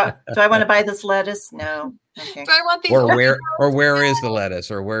 Do I want to buy this lettuce? No. Okay. Do I want these? Where is the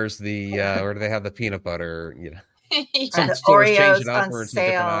lettuce? Or where's the where do they have the peanut butter? Some stores change it up or it's a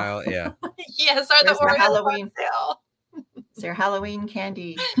different aisle. Yeah. Yes, or the Oreos Halloween on sale. Is there Halloween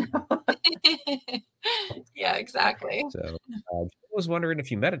candy? Yeah, exactly. So I was wondering if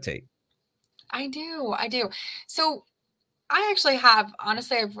you meditate. I do. So I actually have,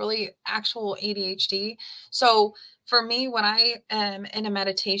 honestly, I have really actual ADHD. So for me, when I am in a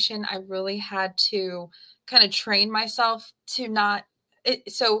meditation, I really had to kind of train myself to not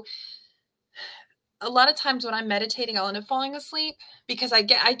so a lot of times when I'm meditating, I'll end up falling asleep because I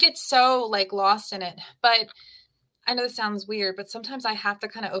get so like lost in it. But I know this sounds weird, but sometimes I have to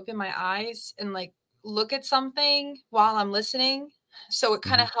kind of open my eyes and like look at something while I'm listening. So it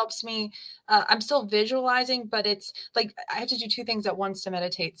kind of helps me. I'm still visualizing, but it's like I have to do two things at once to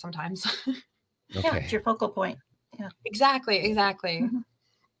meditate sometimes. Yeah, it's your focal point. Yeah, exactly.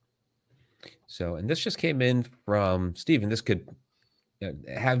 So, and this just came in from Stephen. This could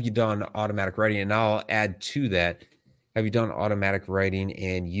have you done automatic writing? And I'll add to that. Have you done automatic writing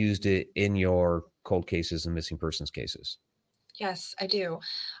and used it in your cold cases and missing persons cases? Yes, I do.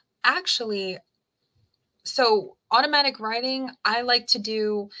 Actually, so automatic writing, I like to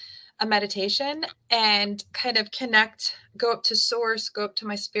do a meditation and kind of connect, go up to source, go up to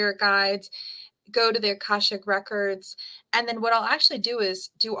my spirit guides, go to the Akashic records. And then what I'll actually do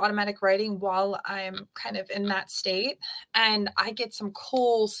is do automatic writing while I'm kind of in that state. And I get some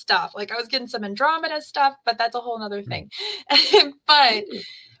cool stuff. Like I was getting some Andromeda stuff, but that's a whole nother thing. but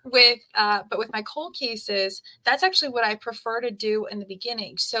with my cold cases, that's actually what I prefer to do in the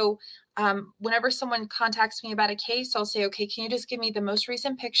beginning. So whenever someone contacts me about a case, I'll say, okay, can you just give me the most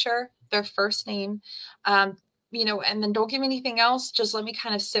recent picture, their first name, and then don't give me anything else. Just let me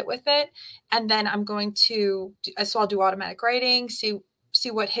kind of sit with it. And then I'm going to, so I'll do automatic writing, see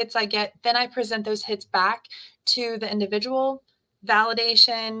what hits I get. Then I present those hits back to the individual,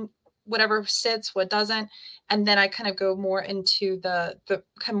 validation, whatever sits, what doesn't. And then I kind of go more into the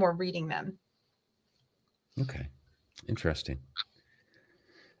kind of more reading them. Okay. Interesting.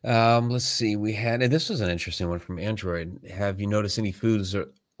 Let's see. And this was an interesting one from Android. Have you noticed any foods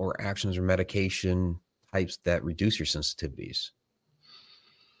or actions or medication types that reduce your sensitivities?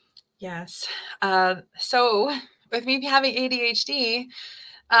 Yes. So with me having ADHD,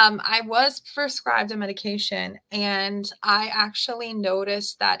 I was prescribed a medication and I actually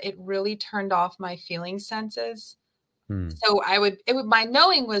noticed that it really turned off my feeling senses. So my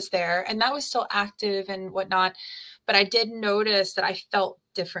knowing was there and that was still active and whatnot, but I did notice that I felt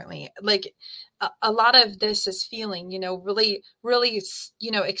differently. Like a lot of this is feeling, really, really,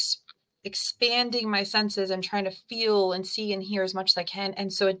 expanding my senses and trying to feel and see and hear as much as I can.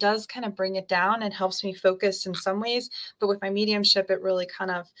 And so it does kind of bring it down and helps me focus in some ways. But with my mediumship, it really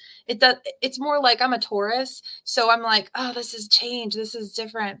it's more like I'm a Taurus. So I'm like, oh, this is change. This is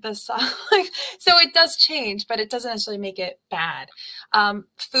different. So it does change, but it doesn't necessarily make it bad.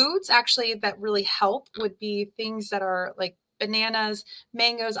 Foods actually that really help would be things that are like bananas,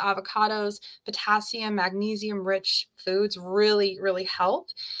 mangoes, avocados, potassium, magnesium rich foods really, really help.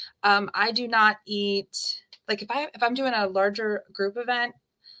 I do not eat, like if I'm doing a larger group event,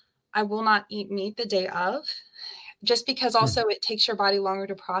 I will not eat meat the day of, just because also it takes your body longer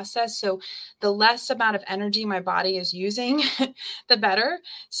to process. So the less amount of energy my body is using, the better.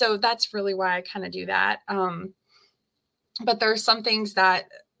 So that's really why I kind of do that. But there are some things that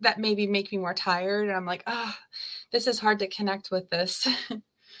maybe make me more tired. And I'm like, oh, this is hard to connect with this.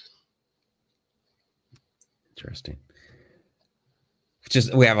 Interesting.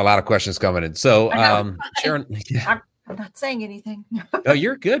 We have a lot of questions coming in. So, Sharon, I'm not saying anything. Oh,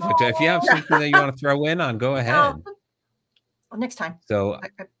 you're good. If you have something that you want to throw in on, go ahead. Well, next time. So,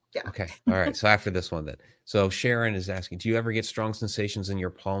 yeah. Okay. All right. So after this one then. So Sharon is asking, do you ever get strong sensations in your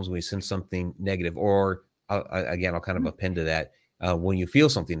palms when you sense something negative? Or again, I'll kind of append to that. When you feel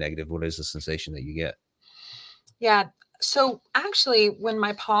something negative, what is the sensation that you get? Yeah. So actually when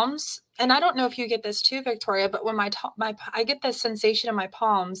my palms, and I don't know if you get this too, Victoria, but when I get this sensation in my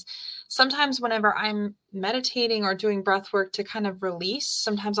palms, sometimes whenever I'm meditating or doing breath work to kind of release,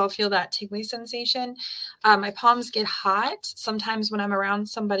 sometimes I'll feel that tingly sensation. My palms get hot. Sometimes when I'm around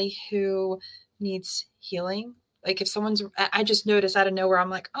somebody who needs healing, like if I just notice out of nowhere, I'm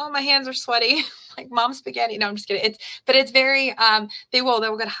like, oh, my hands are sweaty, like mom spaghetti. No, I'm just kidding. It's very,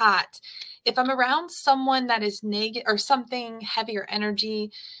 they'll get hot. If I'm around someone that is negative or something heavier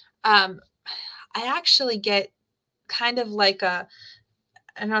energy, I actually get kind of like I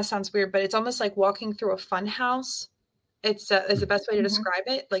know it sounds weird, but it's almost like walking through a fun house. It's the best way to describe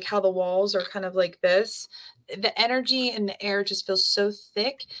it. Like how the walls are kind of like this. The energy in the air just feels so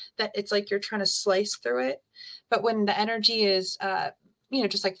thick that it's like you're trying to slice through it. But when the energy is,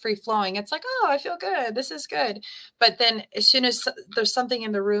 just like free flowing, it's like, oh, I feel good. This is good. But then as soon as there's something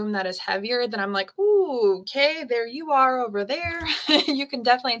in the room that is heavier, then I'm like, ooh, okay, there you are over there. You can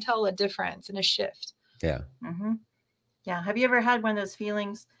definitely tell a difference and a shift. Yeah. Yeah. Have you ever had one of those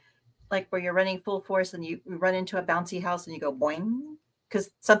feelings like where you're running full force and you run into a bouncy house and you go boing because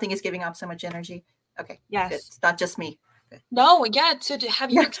something is giving off so much energy? Okay. Yes. Good. It's not just me. Good. No, yeah. So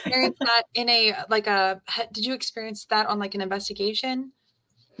have you experienced that in did you experience that on like an investigation?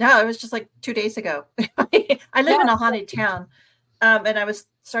 No, it was just like 2 days ago. I live in a haunted town. And I was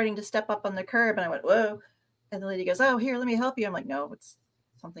starting to step up on the curb and I went, whoa. And the lady goes, oh, here, let me help you. I'm like, no, it's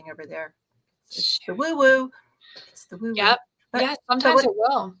something over there. It's the woo-woo. It's the woo-woo. Yep. Yeah, sometimes it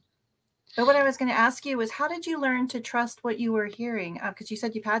will. But what I was going to ask you was, how did you learn to trust what you were hearing? Because you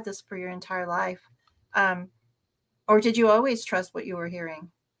said you've had this for your entire life. Or did you always trust what you were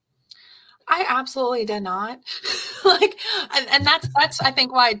hearing? I absolutely did not. And that's I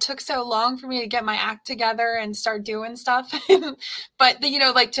think why it took so long for me to get my act together and start doing stuff. But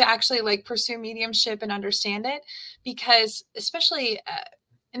to actually pursue mediumship and understand it, because especially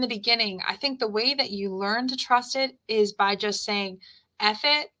in the beginning, I think the way that you learn to trust it is by just saying, F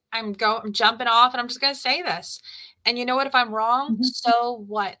it, I'm jumping off and I'm just going to say this. And you know what, if I'm wrong, so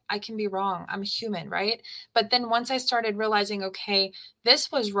what? I can be wrong. I'm a human, right? But then once I started realizing, okay,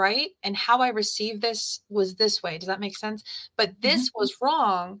 this was right and how I received this was this way. Does that make sense? But this was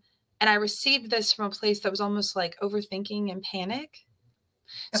wrong. And I received this from a place that was almost like overthinking and panic.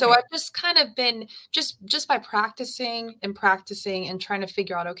 Okay. So I've just kind of been just by practicing and trying to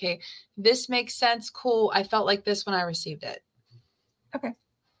figure out, okay, this makes sense. Cool. I felt like this when I received it. Okay.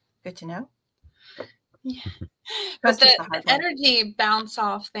 Good to know. Yeah. But the energy bounce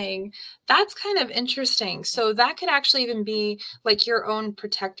off thing, that's kind of interesting. So that could actually even be like your own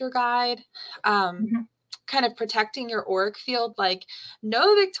protector guide, kind of protecting your auric field. Like,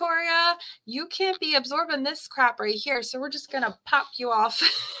 no, Victoria, you can't be absorbing this crap right here. So we're just going to pop you off.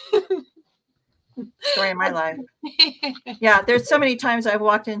 Story of my life. Yeah. There's so many times I've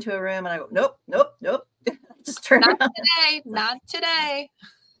walked into a room and I go, nope. Just turn around. Not today.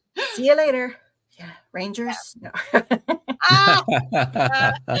 See you later. Yeah, Rangers. Yeah. No.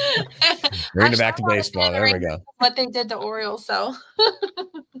 Bring it back to baseball. There we go. What they did to Orioles. So,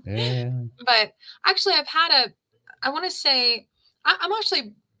 yeah. But actually, I want to say,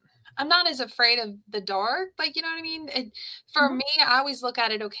 I'm not as afraid of the dark. Like, you know what I mean? For me, I always look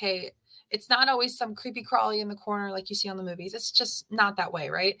at it, okay, it's not always some creepy crawly in the corner like you see on the movies. It's just not that way,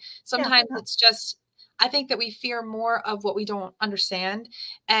 right? Sometimes it's just, I think that we fear more of what we don't understand.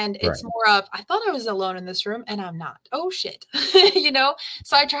 And it's more of, I thought I was alone in this room and I'm not. Oh shit.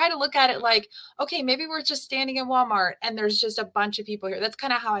 So I try to look at it like, okay, maybe we're just standing in Walmart and there's just a bunch of people here. That's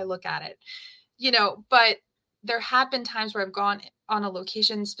kind of how I look at it, but there have been times where I've gone on a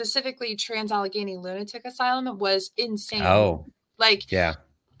location, specifically Trans-Allegheny Lunatic Asylum. It was insane. Oh, yeah.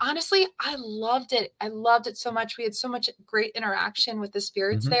 Honestly, I loved it. I loved it so much. We had so much great interaction with the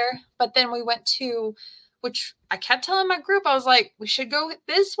spirits there. But then we went to, which I kept telling my group, I was like, we should go with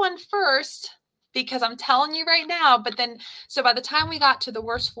this one first, because I'm telling you right now. But then, so by the time we got to the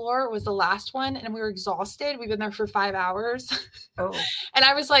worst floor, it was the last one and we were exhausted. We've been there for 5 hours. Oh. And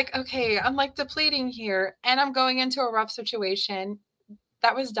I was like, okay, I'm like depleting here and I'm going into a rough situation.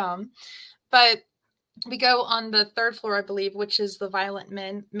 That was dumb. But we go on the 3rd floor, I believe, which is the violent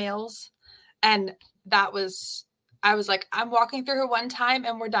males. And I was like, I'm walking through here one time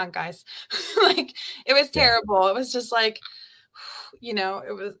and we're done, guys. Like, it was terrible. It was just like,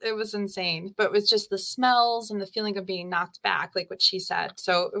 it was insane, but it was just the smells and the feeling of being knocked back, like what she said.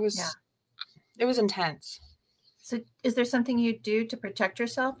 So it was intense. So is there something you do to protect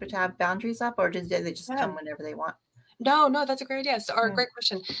yourself or to have boundaries up, or do they just come whenever they want? No, that's a great idea. So, great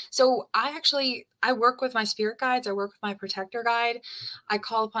question. So I work with my spirit guides. I work with my protector guide. I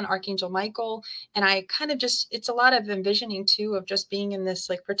call upon Archangel Michael, and I kind of it's a lot of envisioning too, of just being in this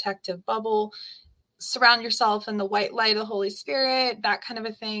like protective bubble, surround yourself in the white light of the Holy Spirit, that kind of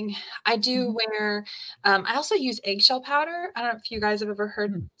a thing. I do wear, I also use eggshell powder. I don't know if you guys have ever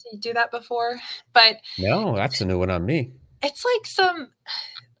heard me do that before, but no, that's a new one on me. It's like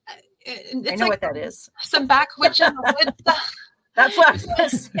I know what that is. Some back witch in the woods stuff. That's what I was going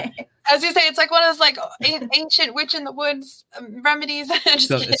to say. As you say, it's like one of those like ancient witch in the woods remedies.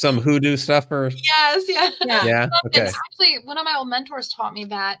 Some hoodoo stuff, or yes, yeah. Okay. Actually, one of my old mentors taught me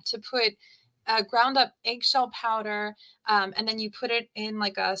that to put ground up eggshell powder, and then you put it in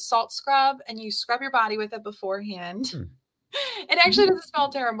like a salt scrub, and you scrub your body with it beforehand. It actually doesn't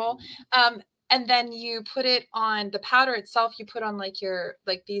smell terrible. And then you put it on the powder itself. You put on like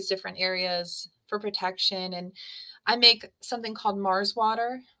these different areas for protection. And I make something called Mars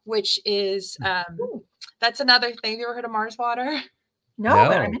water, which is, that's another thing. Have you ever heard of Mars water? No,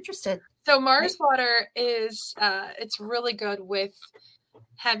 but I'm interested. So Mars water is, it's really good with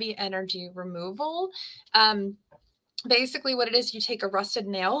heavy energy removal. basically what it is, you take a rusted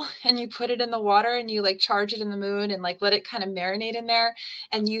nail and you put it in the water and you like charge it in the moon and like let it kind of marinate in there,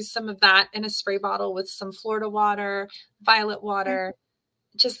 and use some of that in a spray bottle with some Florida water, violet water.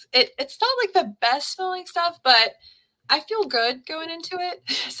 Just it's not like the best smelling stuff, but I feel good going into it.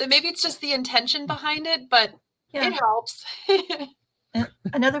 So maybe it's just the intention behind it, but it helps. And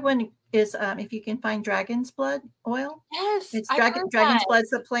another one is if you can find dragon's blood oil. Yes, it's dragon's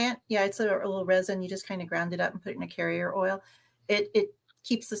blood's a plant. Yeah, it's a little resin. You just kind of ground it up and put it in a carrier oil. It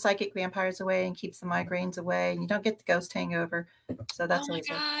keeps the psychic vampires away and keeps the migraines away, and you don't get the ghost hangover. So that's oh my always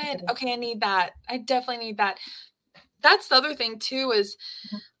God. Okay, I need that. I definitely need that. That's the other thing too, is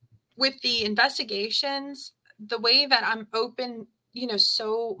with the investigations, the way that I'm open, you know,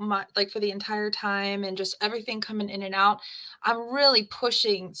 so much, like for the entire time and just everything coming in and out, I'm really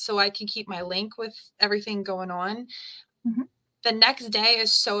pushing so I can keep my link with everything going on. The next day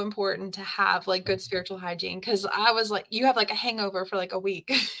is so important to have like good spiritual hygiene, because I was like, you have like a hangover for like a week.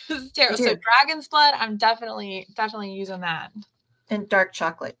 It's terrible. So dragon's blood, I'm definitely using that. And dark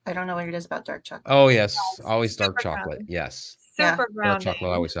chocolate. I don't know what it is about dark chocolate. Oh yes, always dark chocolate. Yes, super grounding. Dark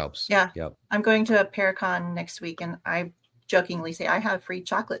chocolate always helps. Yeah. Yep. I'm going to a Paracon next week, and I jokingly say I have free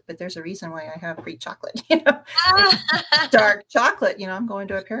chocolate, but there's a reason why I have free chocolate. You know, dark chocolate. You know, I'm going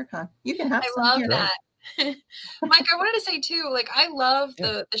to a Paracon. You can have some. I love that. Mike, I wanted to say too, like I love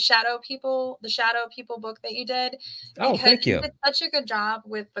the Shadow People book that you did. Oh, thank you. You did such a good job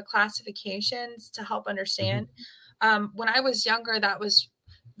with the classifications to help understand. When I was younger, that was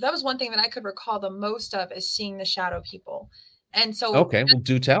one thing that I could recall the most of, is seeing the shadow people. And so okay, well,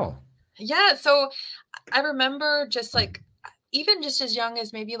 do tell. Yeah, so I remember just like, even just as young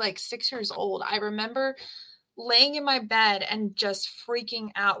as maybe like 6 years old, I remember laying in my bed and just freaking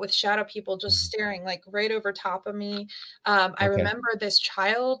out with shadow people just staring like right over top of me. I remember this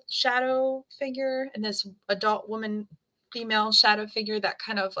child shadow figure and this adult woman, female shadow figure that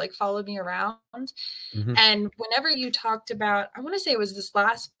kind of like followed me around. And whenever you talked about, I want to say it was this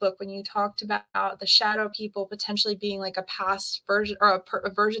last book, when you talked about the shadow people potentially being like a past version or a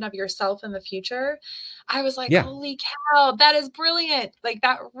version of yourself in the future, I was like, holy cow, that is brilliant. Like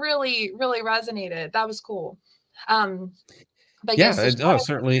that really, really resonated. That was cool. But yeah,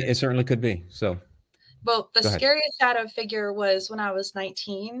 it certainly could be. So, well, the scariest shadow figure was when I was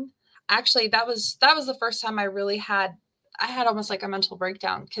 19. Actually, that was the first time I really had almost like a mental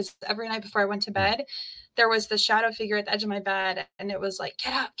breakdown, because every night before I went to bed, there was the shadow figure at the edge of my bed, and it was like,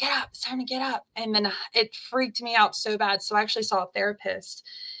 get up, it's time to get up. And then it freaked me out so bad. So I actually saw a therapist,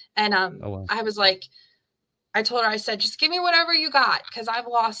 and I was like, I told her, I said, just give me whatever you got, because I've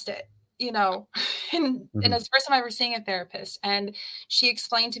lost it, you know. And it's the first time I was seeing a therapist, and she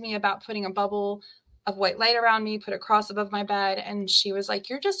explained to me about putting a bubble of white light around me, put a cross above my bed. And she was like,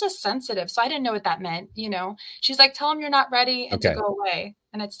 you're just as sensitive. So I didn't know what that meant. You know, she's like, tell them you're not ready and to go away.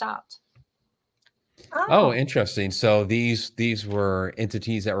 And it stopped. Oh, interesting. So these were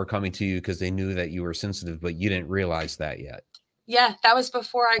entities that were coming to you because they knew that you were sensitive, but you didn't realize that yet. Yeah, that was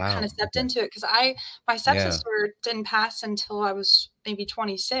before I kind of stepped into it, because my stepsister didn't pass until I was maybe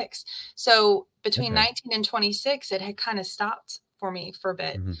 26. So between 19 and 26, it had kind of stopped for me for a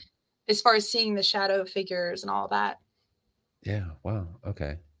bit. As far as seeing the shadow figures and all that. Yeah. Wow.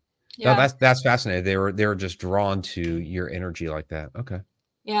 Okay. Yeah. No, that's fascinating. They were just drawn to your energy like that. Okay.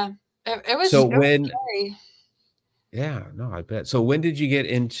 Yeah. It was so scary. Yeah, no, I bet. So when did you get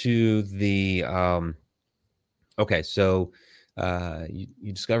into the okay, so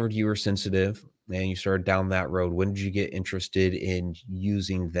you discovered you were sensitive and you started down that road. When did you get interested in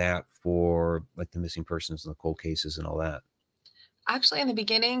using that for like the missing persons and the cold cases and all that? Actually, in the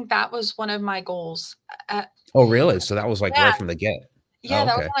beginning, that was one of my goals. Oh, really? So that was like right from the get. Yeah,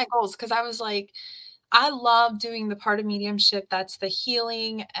 that was one of my goals, because I was like, I love doing the part of mediumship that's the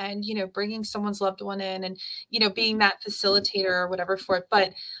healing and, you know, bringing someone's loved one in and, you know, being that facilitator or whatever for it.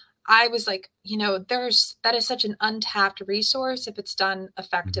 But I was like, you know, that is such an untapped resource if it's done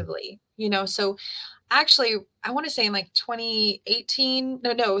effectively, you know. So actually, I want to say in like 2018,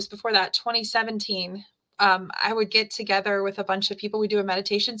 no, it was before that, 2017. I would get together with a bunch of people. We do a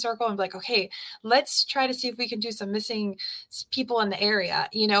meditation circle and be like, okay, let's try to see if we can do some missing people in the area,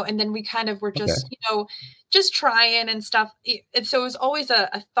 you know, and then we kind of were just, you know, just trying and stuff. And so it was always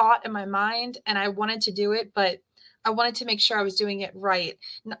a thought in my mind, and I wanted to do it, but I wanted to make sure I was doing it right.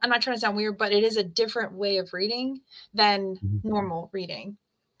 I'm not trying to sound weird, but it is a different way of reading than normal reading.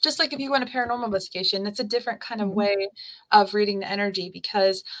 Just like if you want a paranormal investigation, it's a different kind of way of reading the energy,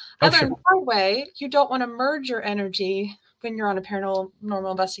 because in one way, you don't want to merge your energy when you're on a paranormal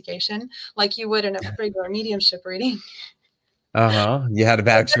investigation like you would in a regular mediumship reading. You had a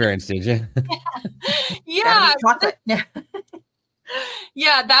bad experience, did you? Yeah. Chocolate.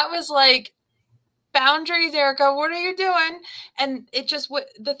 Yeah, that was like, boundaries, Erica, what are you doing? And it just, what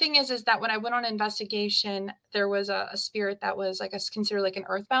the thing is that when I went on investigation, there was a spirit that was like considered like an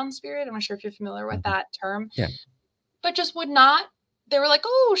earthbound spirit. I'm not sure if you're familiar with that term. Yeah. But just would not. They were like,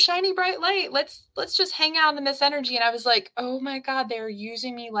 oh, shiny bright light. Let's just hang out in this energy. And I was like, oh my God, they're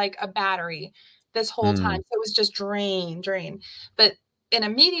using me like a battery this whole time. So it was just drain. But in a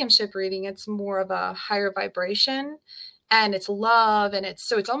mediumship reading, it's more of a higher vibration and it's love. And it's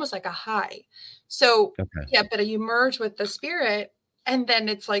almost like a high. So yeah, but you merge with the spirit and then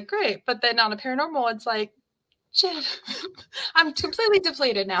it's like, great. But then on a paranormal, it's like, shit, I'm completely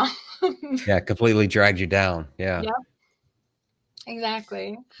depleted now. Yeah. Completely dragged you down. Yeah. Yep.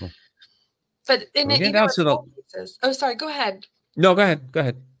 Exactly. Cool. But in so even with cold cases, oh, sorry, go ahead. No, go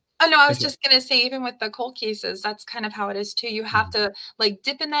ahead. Oh no, I was just going to say, even with the cold cases, that's kind of how it is too. You have to like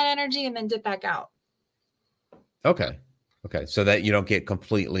dip in that energy and then dip back out. Okay. So that you don't get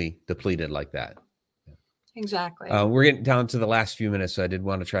completely depleted like that. Exactly. We're getting down to the last few minutes. So I did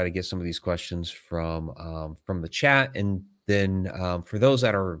want to try to get some of these questions from the chat. And then for those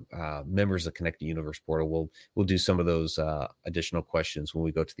that are members of Connect the Universe portal, we'll do some of those additional questions when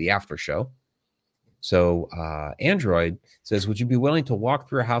we go to the after show. So Android says, would you be willing to walk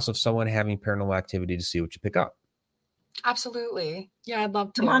through a house of someone having paranormal activity to see what you pick up? Absolutely. Yeah, I'd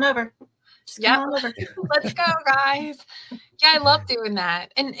love to. Come on over. Yeah. Let's go, guys. Yeah, I love doing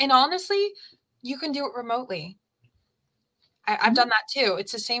that. And honestly, you can do it remotely. I've done that too.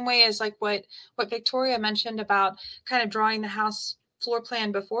 It's the same way as like what Victoria mentioned about kind of drawing the house floor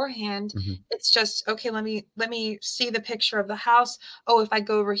plan beforehand. It's just, okay, let me see the picture of the house. Oh, if I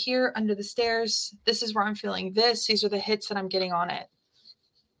go over here under the stairs, this is where I'm feeling this. These are the hits that I'm getting on it.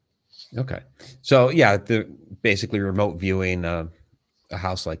 Okay. So yeah, the basically remote viewing a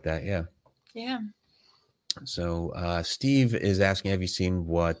house like that. Yeah. Yeah. So Steve is asking, have you seen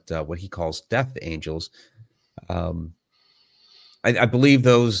what he calls death angels? I believe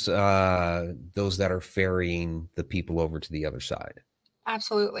those that are ferrying the people over to the other side.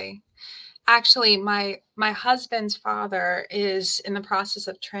 Absolutely. Actually, my husband's father is in the process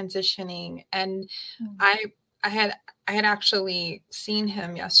of transitioning, and I had actually seen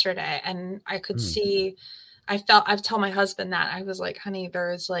him yesterday, and I could see. I've told my husband that. I was like, honey,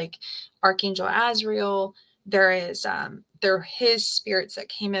 there is like Archangel Azrael. There is they're his spirits that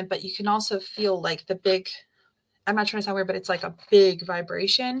came in, but you can also feel like the big, I'm not trying to sound weird, but it's like a big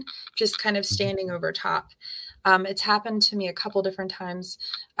vibration just kind of standing over top. It's happened to me a couple different times.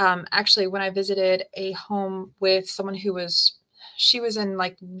 Actually, when I visited a home with someone she was in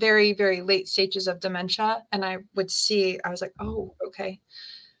like very, very late stages of dementia. And I was like, oh, okay.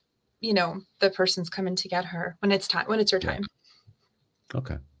 You know, the person's coming to get her when it's her time.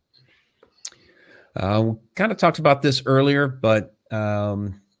 Okay. We kind of talked about this earlier, but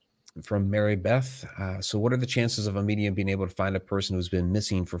from Mary Beth. So what are the chances of a medium being able to find a person who's been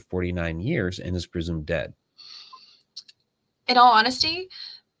missing for 49 years and is presumed dead? In all honesty,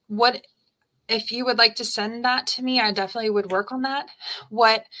 if you would like to send that to me, I definitely would work on that.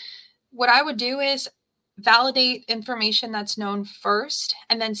 What I would do is validate information that's known first,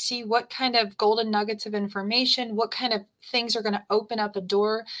 and then see what kind of golden nuggets of information, what kind of things are going to open up a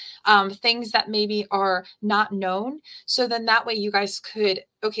door, things that maybe are not known. So then that way you guys could,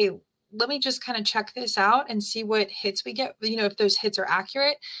 okay, let me just kind of check this out and see what hits we get, if those hits are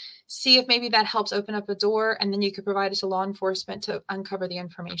accurate, see if maybe that helps open up a door, and then you could provide it to law enforcement to uncover the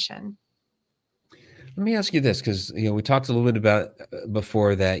information. Let me ask you this, because we talked a little bit about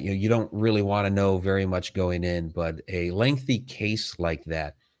before that you don't really want to know very much going in, but a lengthy case like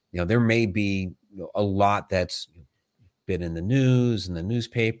that, there may be a lot that's been in the news and the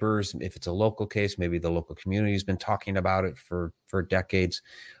newspapers. If it's a local case, maybe the local community has been talking about it for decades.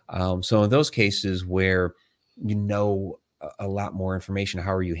 So in those cases where a lot more information,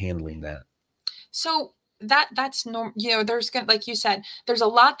 how are you handling that? So that's normal. There's going, like you said, there's a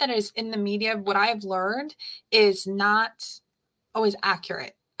lot that is in the media. What I've learned is not always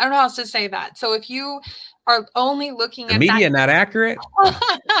accurate. I don't know how else to say that. So if you are only looking at media, not accurate, go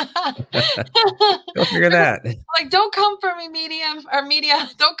figure that. Like, don't come for me, media.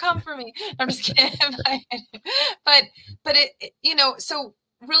 Don't come for me. I'm just kidding. but it, so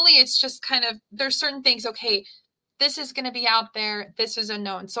really it's just kind of, there's certain things. Okay, this is going to be out there. This is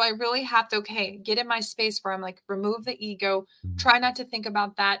unknown. So I really have to, get in my space where I'm like, remove the ego, try not to think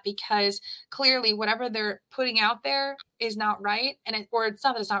about that, because clearly whatever they're putting out there is not right. Or it's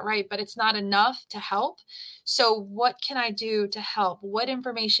not that it's not right, but it's not enough to help. So what can I do to help? What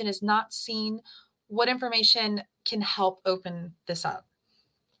information is not seen? What information can help open this up?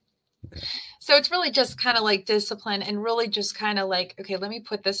 Okay. So it's really just kind of like discipline and really just kind of like, okay, let me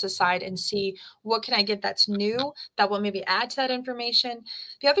put this aside and see what can I get that's new that will maybe add to that information.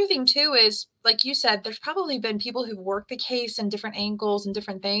 The other thing too is, like you said, there's probably been people who've worked the case in different angles and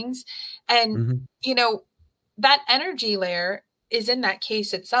different things. And, you know, that energy layer is in that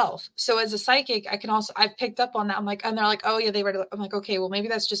case itself. So as a psychic, I've picked up on that. I'm like, and they're like, oh yeah, they were, I'm like, okay, well, maybe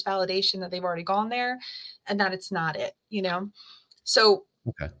that's just validation that they've already gone there and that it's not it, you know? So,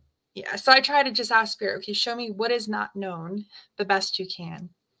 Okay. yeah. So I try to just ask spirit, okay, show me what is not known the best you can.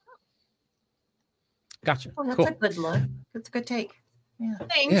 Gotcha. Oh, that's cool. a good look. That's a good take. Yeah.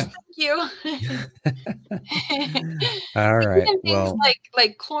 Thanks. Yeah. Thank you. All right. Even things Well,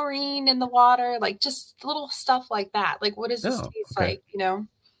 like chlorine in the water, like just little stuff like that. Like, what does this taste like? You know?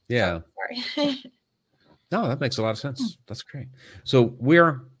 Yeah. So, sorry. No, that makes a lot of sense. That's great. So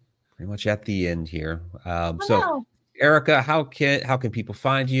we're pretty much at the end here. So Erica, how can people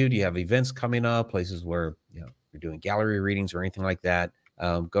find you? Do you have events coming up, places where you're doing gallery readings or anything like that?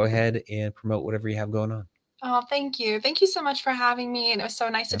 Go ahead and promote whatever you have going on. Oh, thank you. Thank you so much for having me. And it was so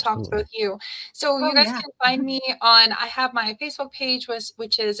nice to talk to both you. So you guys can find me I have my Facebook page,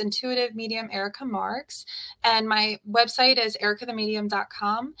 which is Intuitive Medium Erica Marks. And my website is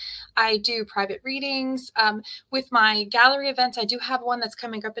ericathemedium.com. I do private readings. With my gallery events, I do have one that's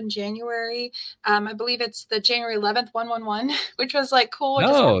coming up in January. I believe it's the January 11th, 111, which was like cool.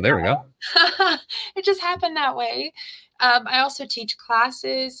 Oh, there we go. It just happened that way. I also teach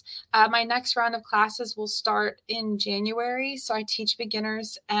classes. My next round of classes will start in January. So I teach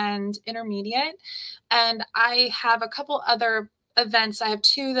beginners and intermediate. And I have a couple other events. I have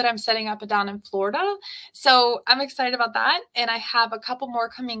 2 that I'm setting up down in Florida. So I'm excited about that. And I have a couple more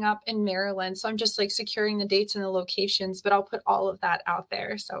coming up in Maryland. So I'm just like securing the dates and the locations, but I'll put all of that out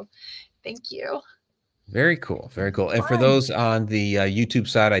there. So thank you. Very cool. Very cool. And for those on the YouTube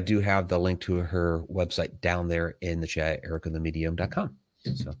side, I do have the link to her website down there in the chat, ericathemedium.com.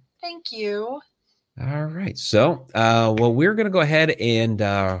 So thank you. All right. So, well, we're going to go ahead and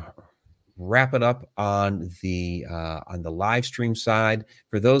wrap it up on the live stream side.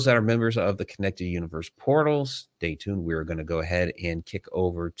 For those that are members of the Connected Universe portal, stay tuned. We're going to go ahead and kick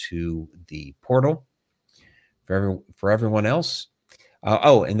over to the portal. For everyone else.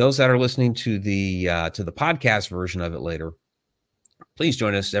 And those that are listening to the podcast version of it later, please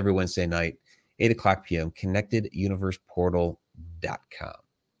join us every Wednesday night, 8:00 p.m., connecteduniverseportal.com.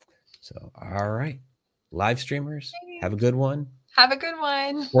 So, all right. Live streamers, have a good one. Have a good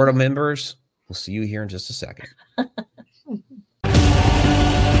one. Portal members, we'll see you here in just a second.